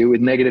tax you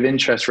with negative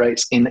interest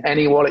rates in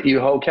any wallet you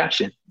hold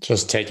cash in.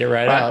 Just take it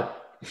right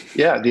out.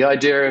 Yeah. The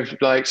idea of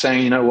like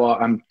saying, you know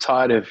what, I'm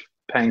tired of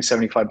paying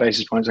 75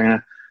 basis points. I'm going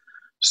to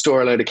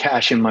store a load of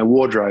cash in my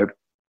wardrobe.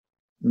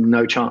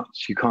 No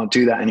chance. You can't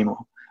do that anymore.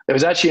 There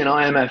was actually an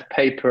IMF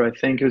paper, I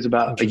think it was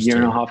about a year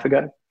and a half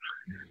ago,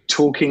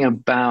 talking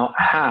about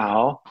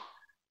how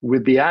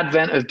with the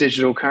advent of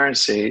digital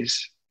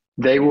currencies,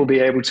 they will be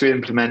able to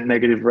implement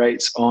negative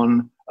rates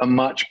on a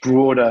much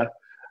broader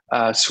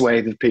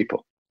swathe of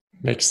people.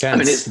 Makes sense. I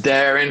mean, it's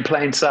there in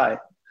plain sight,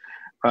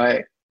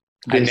 right?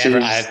 This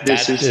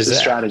is the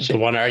strategy. The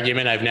one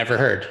argument I've never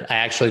heard. I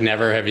actually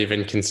never have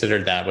even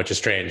considered that, which is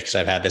strange because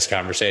I've had this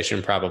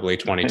conversation probably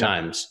 20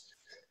 times.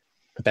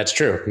 But that's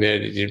true.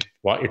 You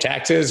want your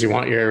taxes, you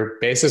want your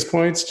basis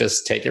points,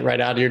 just take it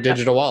right out of your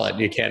digital wallet.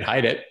 You can't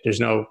hide it. There's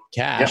no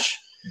cash.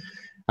 Yep.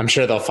 I'm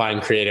sure they'll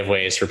find creative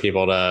ways for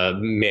people to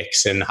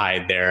mix and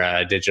hide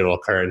their digital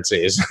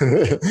currencies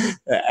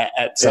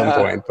at some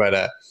point.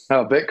 But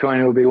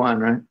Bitcoin will be one,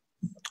 right?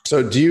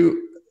 So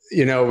do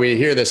we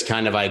hear this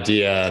kind of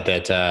idea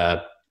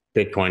that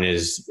Bitcoin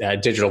is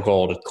digital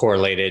gold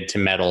correlated to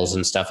metals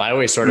and stuff. I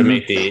always sort of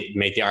make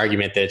the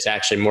argument that it's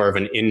actually more of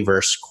an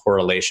inverse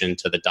correlation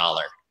to the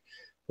dollar.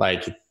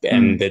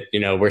 And that,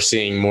 we're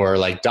seeing more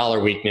like dollar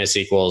weakness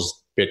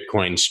equals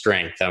Bitcoin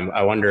strength.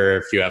 I wonder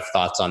if you have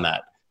thoughts on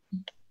that.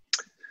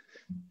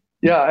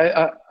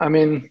 Yeah, I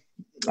mean,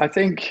 I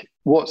think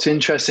what's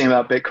interesting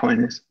about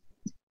Bitcoin is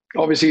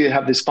obviously you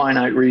have this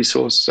finite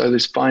resource, so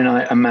this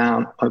finite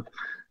amount of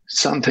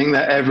something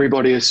that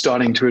everybody is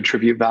starting to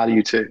attribute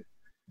value to.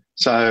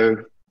 So,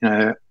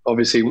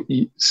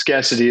 obviously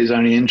scarcity is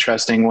only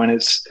interesting when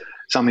it's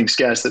something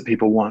scarce that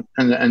people want.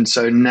 And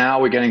so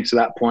now we're getting to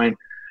that point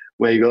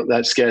where you got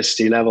that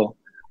scarcity level.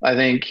 I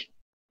think,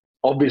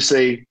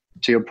 obviously,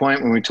 to your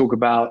point, when we talk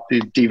about the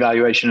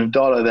devaluation of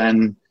dollar,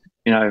 then,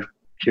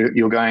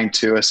 you're going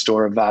to a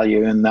store of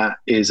value, and that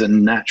is a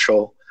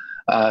natural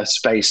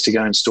space to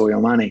go and store your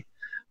money.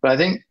 But I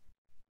think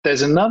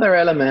there's another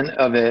element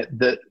of it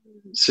that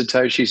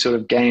Satoshi sort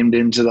of gamed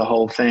into the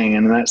whole thing,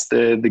 and that's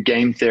the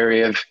game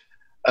theory of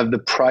the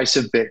price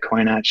of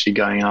Bitcoin actually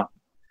going up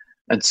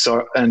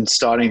and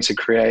starting to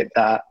create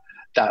that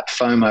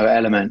FOMO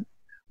element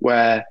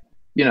where,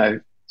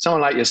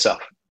 someone like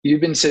yourself,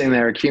 you've been sitting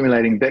there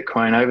accumulating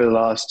Bitcoin over the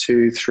last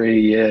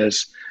 2-3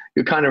 years.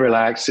 You're kind of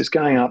relaxed. It's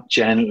going up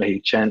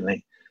gently.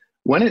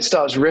 When it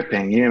starts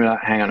ripping, you're like,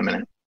 hang on a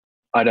minute,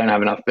 I don't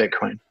have enough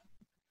Bitcoin.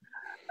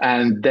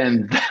 And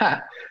then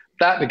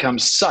that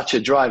becomes such a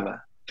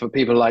driver for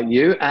people like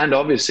you, and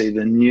obviously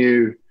the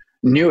new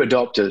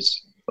adopters.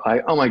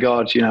 Like, oh my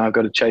God, I've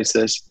got to chase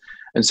this.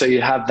 And so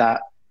you have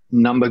that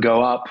number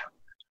go up,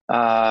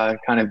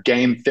 kind of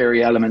game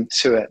theory element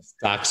to it.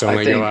 Stocks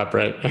only go up,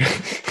 right?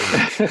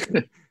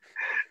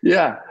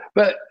 Yeah.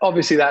 But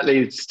obviously that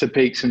leads to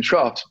peaks and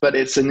troughs, but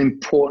it's an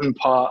important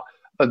part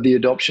of the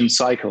adoption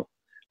cycle.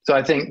 So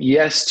I think,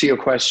 yes, to your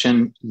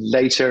question,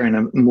 later in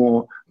a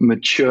more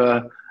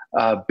mature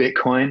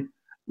Bitcoin,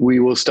 we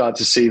will start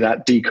to see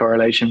that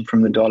decorrelation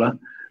from the dollar,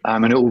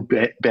 and it will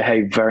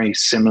behave very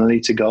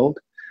similarly to gold.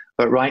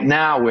 But right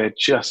now we're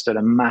just at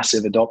a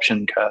massive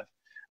adoption curve.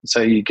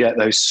 So you get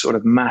those sort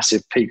of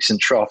massive peaks and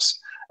troughs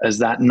as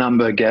that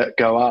number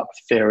go up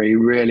theory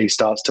really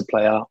starts to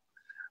play out.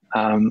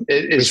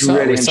 It's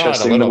really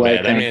interesting. It a little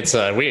bit. I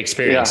mean, we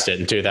experienced it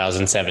in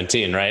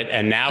 2017, right?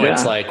 And now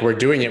it's like we're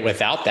doing it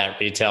without that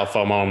retail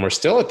FOMO, and we're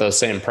still at those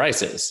same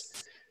prices.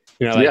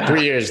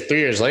 3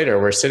 years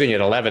later, we're sitting at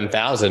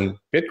 11,000.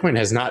 Bitcoin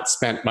has not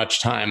spent much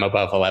time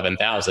above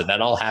 11,000. That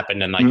all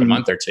happened in like a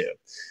month or two.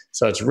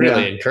 So it's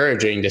really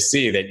encouraging to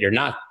see that you're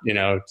not,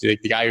 the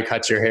guy who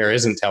cuts your hair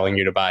isn't telling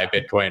you to buy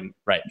Bitcoin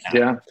right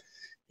now.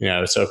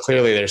 Yeah. So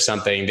clearly there's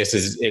something. This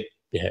is it.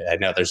 I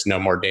know there's no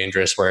more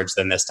dangerous words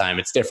than this time.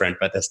 It's different,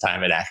 but this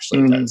time it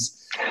actually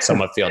does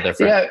somewhat feel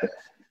different. Yeah,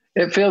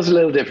 it feels a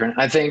little different.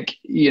 I think,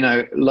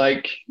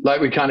 like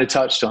we kind of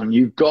touched on,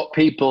 you've got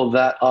people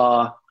that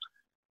are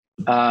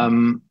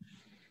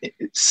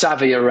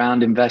savvy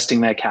around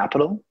investing their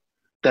capital,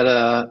 that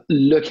are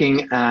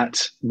looking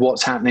at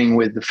what's happening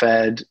with the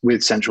Fed,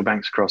 with central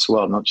banks across the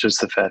world, not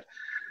just the Fed,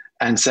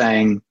 and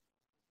saying,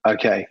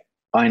 okay,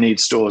 I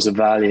need stores of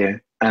value.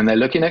 And they're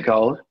looking at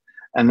gold.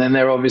 And then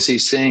they're obviously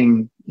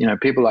seeing,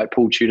 people like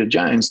Paul Tudor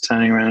Jones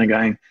turning around and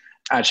going,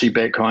 actually,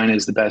 Bitcoin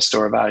is the best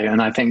store of value.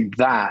 And I think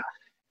that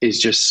is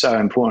just so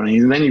important.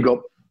 And then you've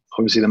got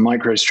obviously the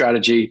micro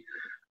strategy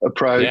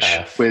approach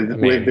with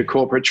the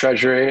corporate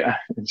treasury.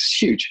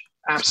 It's huge,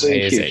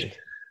 absolutely huge.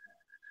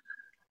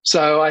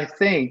 So I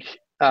think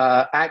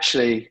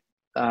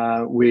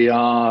we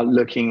are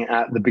looking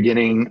at the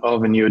beginning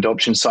of a new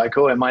adoption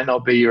cycle. It might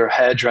not be your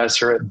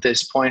hairdresser at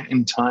this point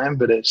in time,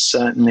 but it's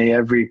certainly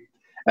every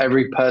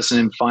person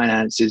in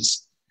finance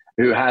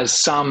who has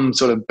some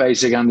sort of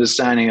basic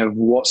understanding of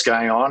what's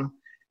going on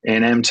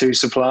in M2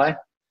 supply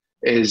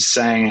is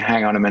saying,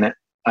 hang on a minute,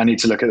 I need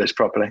to look at this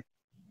properly.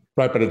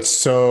 Right, but it's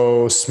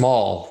so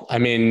small. I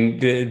mean,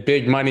 the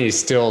big money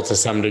still to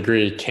some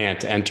degree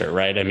can't enter,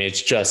 right? I mean,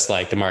 it's just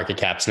like the market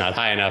cap's not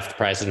high enough, the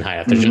price isn't high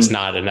enough. There's just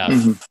not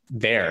enough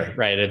there,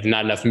 right? There's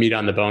not enough meat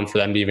on the bone for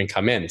them to even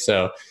come in.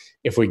 So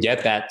if we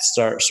get that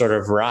sort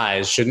of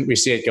rise, shouldn't we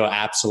see it go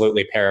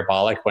absolutely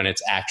parabolic when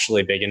it's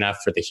actually big enough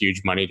for the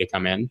huge money to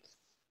come in?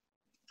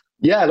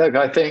 Yeah, look,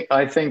 I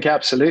think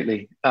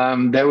absolutely.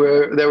 There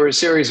were a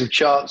series of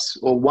charts,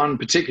 or one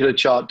particular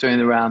chart doing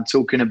the round,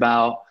 talking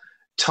about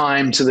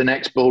time to the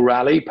next bull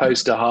rally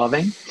post a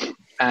halving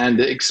and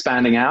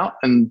expanding out.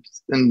 And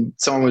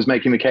someone was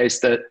making the case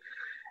that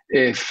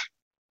if,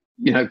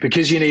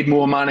 because you need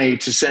more money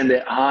to send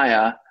it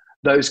higher,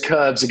 those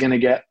curves are going to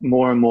get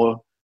more and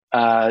more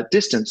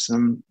distance.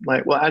 And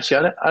like, well,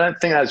 actually, I don't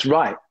think that's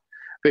right,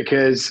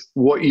 because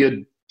what you're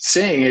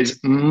seeing is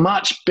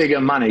much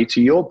bigger money,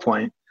 to your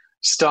point,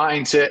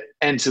 starting to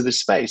enter the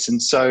space.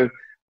 And so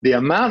the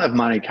amount of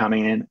money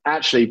coming in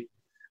actually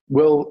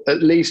will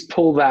at least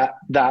pull that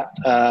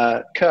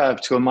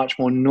curve to a much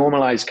more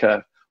normalized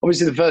curve.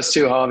 Obviously, the first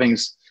two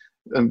halvings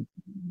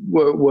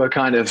were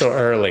kind of so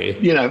early,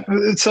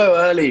 so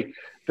early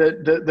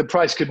that the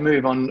price could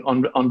move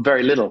on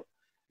very little.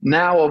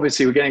 Now,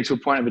 obviously, we're getting to a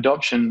point of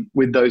adoption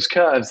with those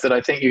curves that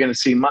I think you're going to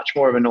see much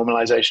more of a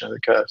normalization of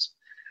the curves.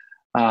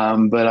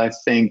 But I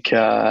think,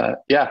 to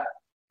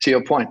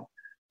your point,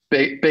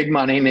 big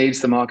money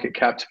needs the market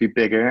cap to be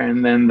bigger,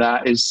 and then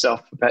that is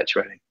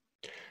self-perpetuating.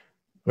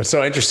 What's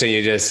so interesting,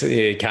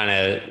 you kind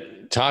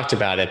of talked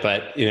about it,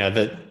 but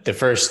the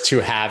first two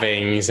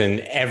halvings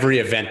and every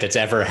event that's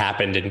ever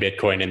happened in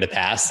Bitcoin in the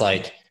past,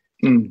 like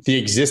the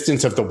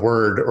existence of the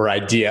word or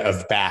idea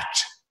of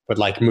backed would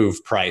like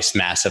move price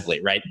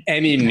massively, right?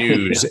 Any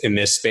news in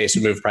this space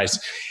would move price.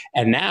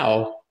 And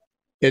now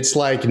it's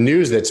like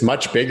news that's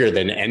much bigger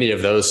than any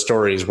of those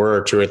stories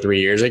were 2 or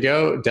 3 years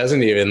ago. It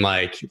doesn't even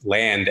like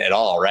land at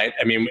all, right?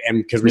 I mean,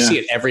 and because we see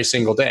it every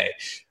single day.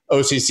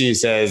 OCC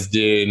says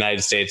the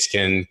United States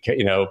can,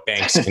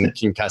 banks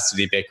can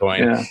custody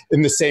Bitcoin. Yeah.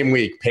 In the same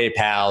week,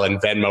 PayPal and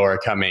Venmo are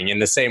coming. In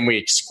the same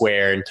week,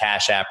 Square and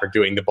Cash App are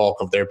doing the bulk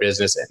of their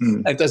business.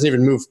 It doesn't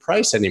even move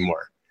price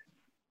anymore.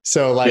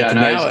 So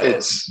now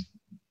it's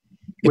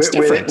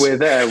different. We're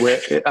there.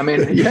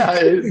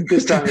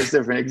 This time it's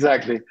different.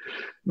 Exactly.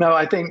 No,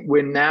 I think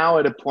we're now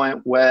at a point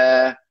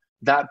where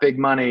that big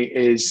money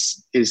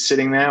is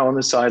sitting there on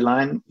the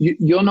sideline.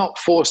 You're not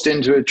forced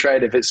into a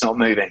trade if it's not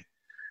moving.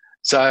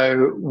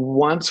 So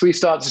once we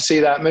start to see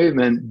that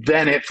movement,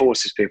 then it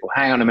forces people.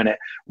 Hang on a minute.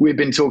 We've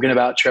been talking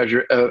about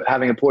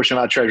having a portion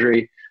of our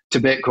treasury to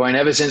Bitcoin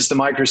ever since the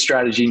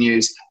MicroStrategy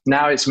news.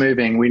 Now it's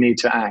moving. We need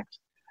to act.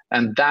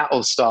 And that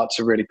will start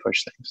to really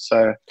push things.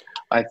 So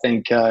I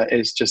think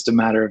it's just a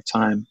matter of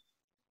time.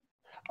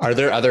 Are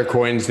there other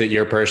coins that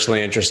you're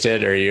personally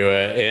interested? Are you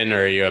in,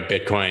 or are you a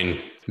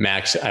Bitcoin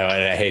max?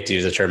 I hate to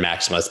use the term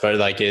maximalist, but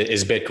like,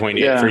 is Bitcoin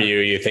it for you?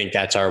 You think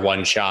that's our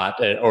one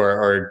shot,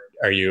 or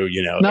are you,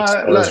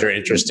 exposed or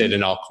interested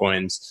in all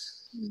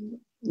coins?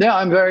 Yeah,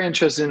 I'm very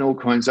interested in all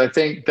coins. I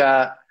think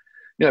that,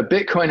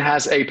 Bitcoin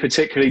has a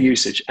particular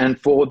usage, and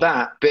for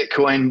that,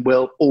 Bitcoin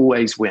will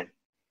always win,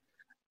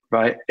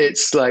 right?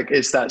 It's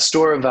that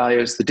store of value.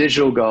 It's the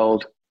digital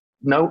gold.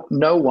 No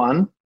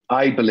one,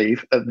 I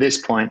believe, at this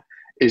point,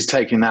 is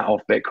taking that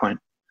off Bitcoin.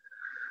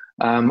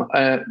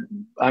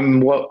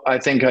 I'm what I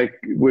think I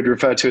would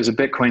refer to as a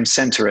Bitcoin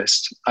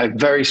centrist. I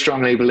very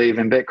strongly believe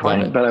in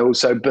Bitcoin, but I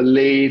also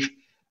believe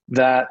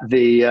that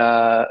the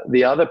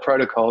other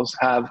protocols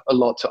have a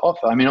lot to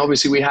offer. I mean,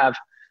 obviously, we have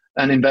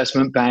an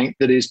investment bank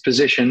that is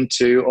positioned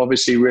to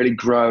obviously really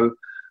grow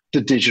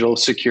the digital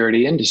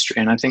security industry,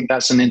 and I think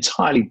that's an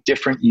entirely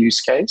different use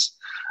case.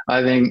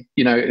 I think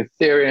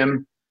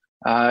Ethereum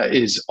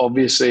is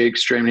obviously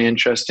extremely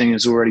interesting.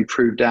 Has already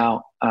proved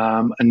out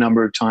a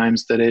number of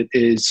times that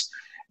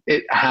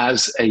it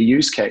has a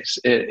use case.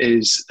 It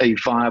is a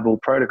viable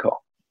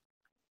protocol.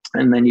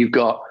 And then you've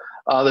got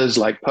others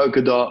like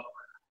Polkadot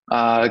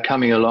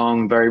coming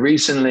along very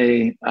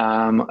recently.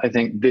 I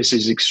think this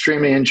is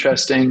extremely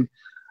interesting.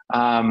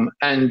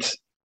 And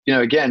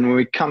again, when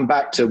we come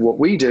back to what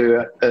we do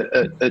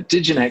at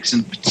Diginex,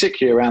 and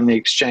particularly around the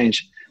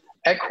exchange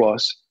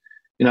Equos,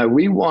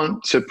 we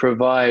want to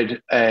provide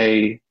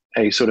a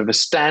sort of a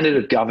standard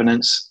of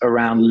governance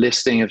around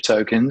listing of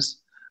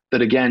tokens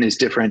that, again, is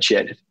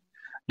differentiated,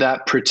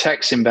 that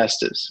protects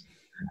investors,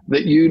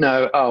 that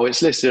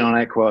it's listed on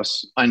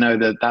Equos. I know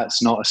that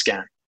that's not a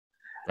scam,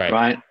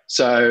 right?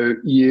 So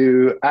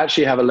you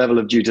actually have a level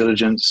of due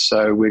diligence.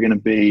 So we're going to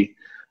be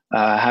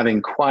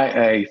having quite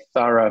a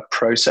thorough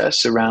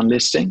process around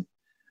listing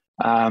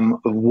of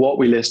what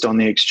we list on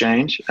the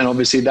exchange. And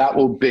obviously that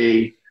will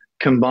be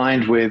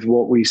combined with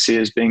what we see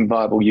as being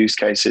viable use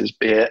cases,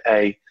 be it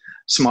a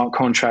smart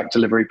contract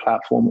delivery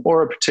platform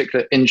or a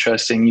particular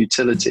interesting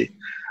utility.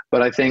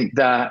 But I think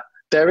that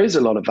there is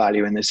a lot of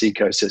value in this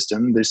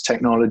ecosystem. This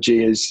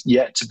technology is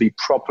yet to be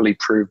properly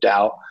proved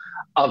out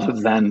other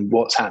than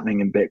what's happening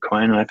in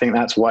Bitcoin. And I think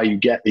that's why you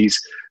get these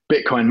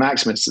Bitcoin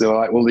maximalists. They're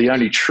like, well, the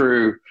only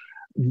true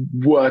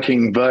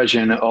working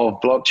version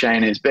of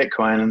blockchain is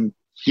Bitcoin. And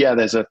yeah,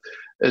 there's a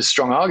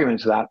strong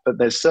argument for that, but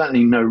there's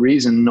certainly no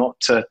reason not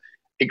to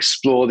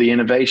explore the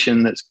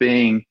innovation that's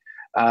being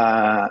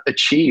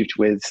achieved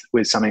with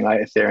something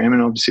like Ethereum.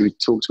 And obviously we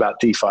talked about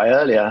DeFi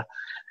earlier.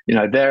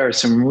 There are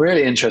some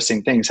really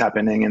interesting things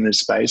happening in this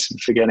space,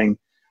 and forgetting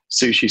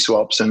sushi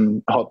swaps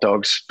and hot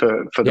dogs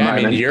for the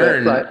moment. I mean,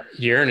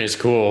 Yearn is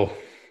cool.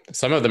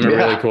 Some of them are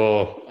really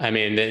cool. I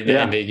mean, and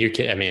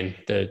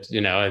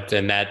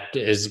that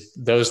is,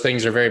 those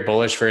things are very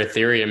bullish for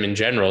Ethereum in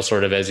general,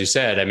 sort of, as you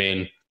said. I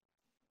mean,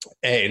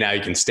 now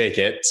you can stake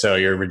it, so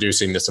you're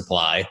reducing the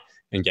supply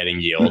and getting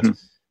yield. Mm-hmm.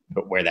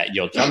 But where that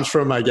yield comes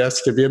from, I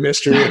guess, could be a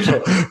mystery.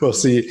 We'll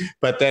see.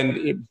 But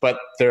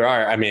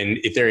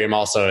Ethereum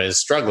also is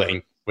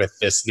struggling with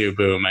this new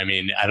boom. I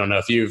mean, I don't know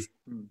if you've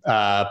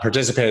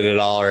participated at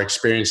all or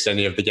experienced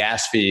any of the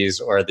gas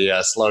fees or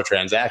the slow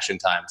transaction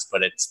times,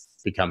 but it's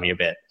becoming a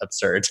bit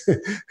absurd.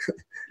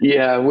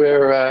 Yeah,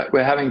 we're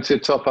having to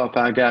top up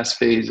our gas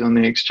fees on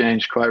the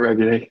exchange quite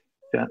regularly.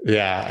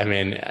 Yeah. I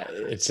mean,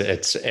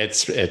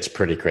 it's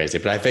pretty crazy,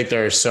 but I think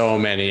there are so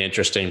many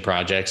interesting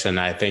projects, and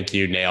I think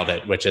you nailed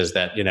it, which is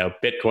that,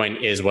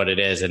 Bitcoin is what it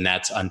is, and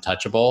that's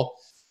untouchable,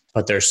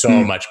 but there's so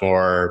much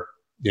more,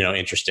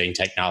 interesting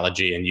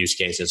technology and use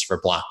cases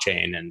for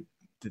blockchain, and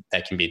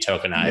that can be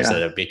tokenized. That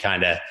it'd be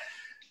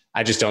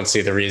I just don't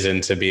see the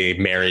reason to be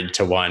married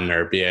to one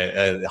or be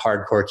a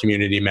hardcore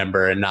community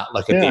member and not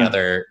look at the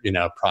other,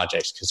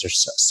 projects, because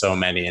there's so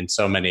many, and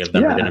so many of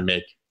them are going to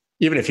make,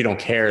 even if you don't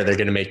care, they're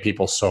going to make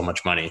people so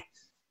much money.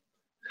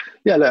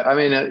 Yeah, look, I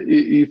mean,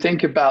 you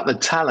think about the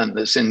talent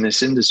that's in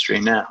this industry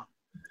now.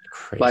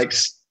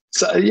 Crazy.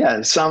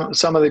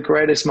 Some of the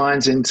greatest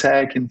minds in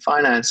tech and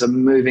finance are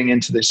moving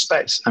into this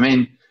space. I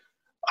mean,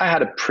 I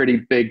had a pretty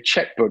big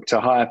checkbook to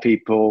hire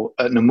people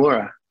at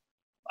Nomura.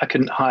 I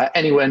couldn't hire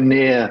anywhere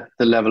near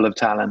the level of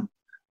talent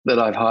that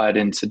I've hired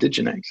into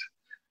Diginex,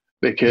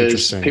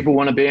 because people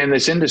want to be in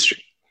this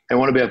industry. They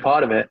want to be a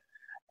part of it.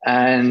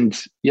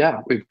 And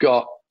we've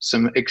got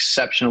some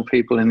exceptional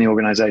people in the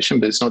organization,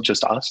 but it's not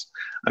just us.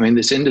 I mean,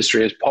 this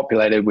industry is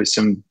populated with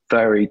some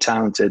very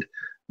talented,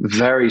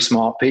 very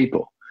smart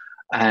people.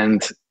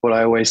 And what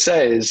I always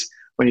say is,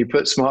 when you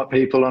put smart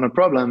people on a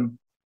problem,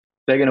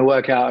 they're going to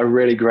work out a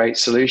really great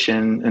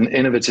solution, an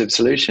innovative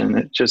solution.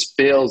 It just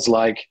feels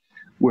like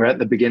we're at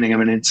the beginning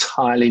of an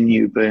entirely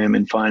new boom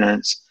in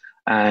finance.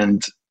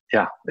 And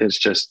it's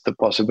just, the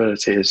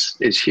possibility is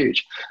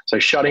huge. So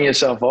shutting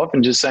yourself off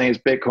and just saying it's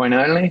Bitcoin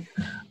only,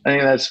 I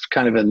think that's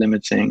kind of a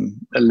limiting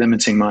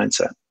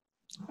mindset.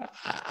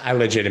 I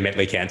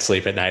legitimately can't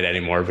sleep at night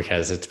anymore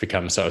because it's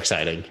become so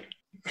exciting.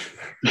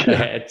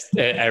 I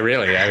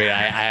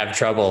have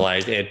trouble.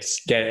 Like,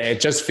 it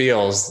just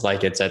feels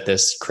like it's at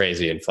this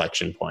crazy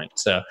inflection point.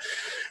 So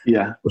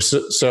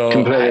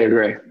completely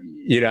agree.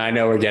 I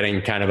know we're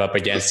getting kind of up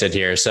against it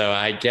here. So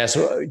I guess,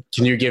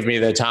 can you give me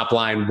the top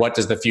line? What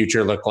does the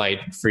future look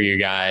like for you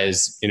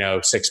guys?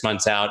 6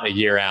 months out, a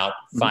year out,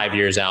 5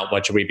 years out,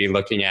 what should we be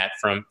looking at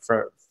from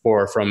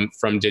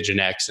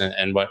Diginex,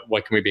 and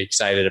what can we be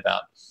excited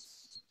about?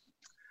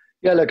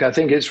 Yeah, look, I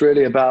think it's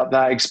really about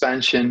that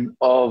expansion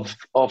of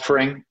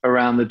offering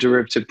around the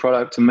derivative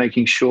product, and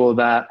making sure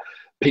that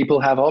people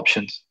have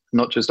options,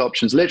 not just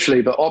options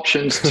literally, but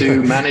options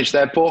to manage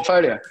their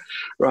portfolio,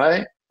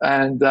 right?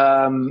 And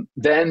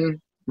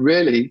then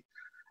really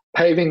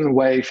paving the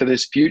way for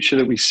this future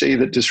that we see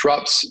that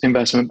disrupts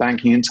investment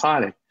banking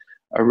entirely,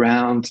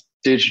 around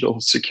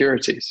digital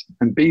securities,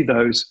 and be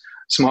those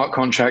smart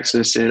contracts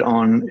listed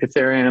on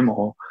Ethereum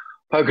or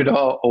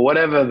Polkadot or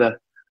whatever the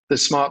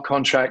smart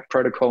contract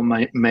protocol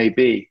may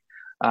be.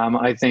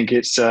 I think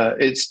it's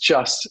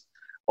just,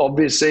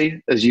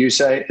 obviously, as you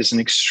say, it's an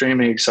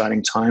extremely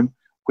exciting time.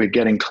 We're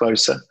getting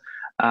closer.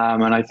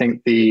 And I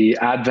think the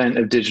advent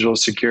of digital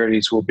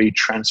securities will be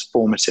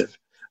transformative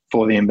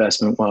for the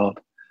investment world.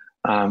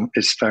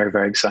 It's very,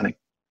 very exciting.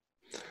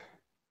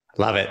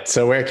 Love it.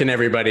 So where can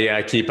everybody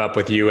keep up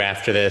with you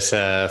after this,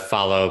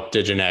 follow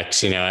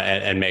Diginex,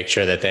 and make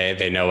sure that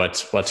they know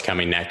what's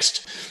coming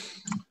next?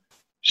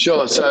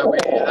 Sure. So we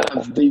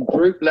have the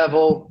group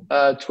level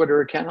Twitter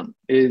account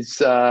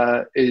is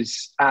at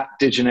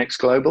Diginex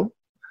Global,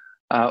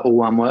 all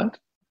one word.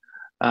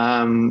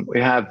 We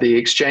have the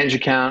exchange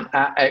account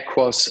at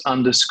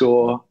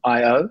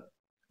Equos_IO.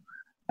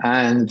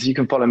 And you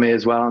can follow me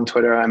as well on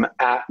Twitter. I'm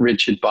at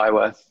Richard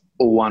Byworth,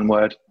 all one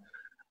word,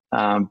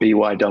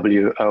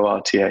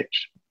 BYWORTH.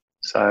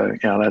 So,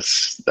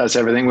 that's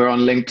everything. We're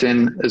on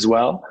LinkedIn as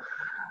well.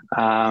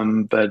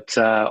 But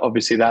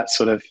obviously that's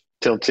sort of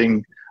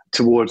tilting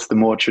towards the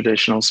more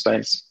traditional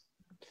space.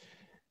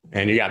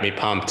 And you got me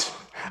pumped.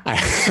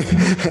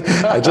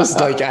 I just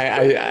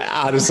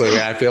honestly,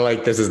 I feel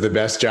like this is the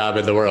best job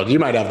in the world. You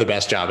might have the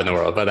best job in the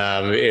world, but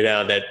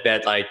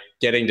that like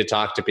getting to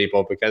talk to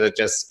people, because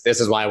this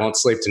is why I won't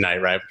sleep tonight,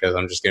 right? Because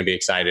I'm just going to be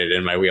excited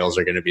and my wheels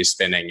are going to be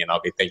spinning, and I'll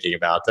be thinking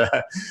about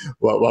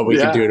what we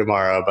can do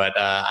tomorrow. But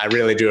I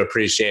really do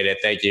appreciate it.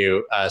 Thank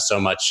you so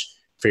much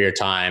for your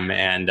time,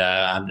 and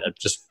I'm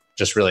just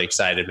just really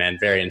excited, man.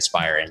 Very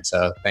inspiring.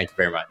 So thank you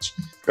very much.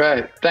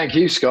 Great. Thank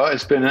you, Scott.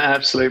 It's been an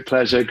absolute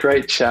pleasure.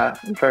 Great chat.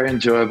 Very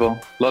enjoyable.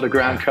 A lot of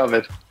ground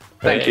covered.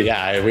 Thank you.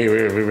 Yeah, we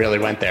really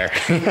went there.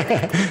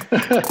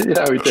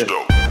 Yeah, we did.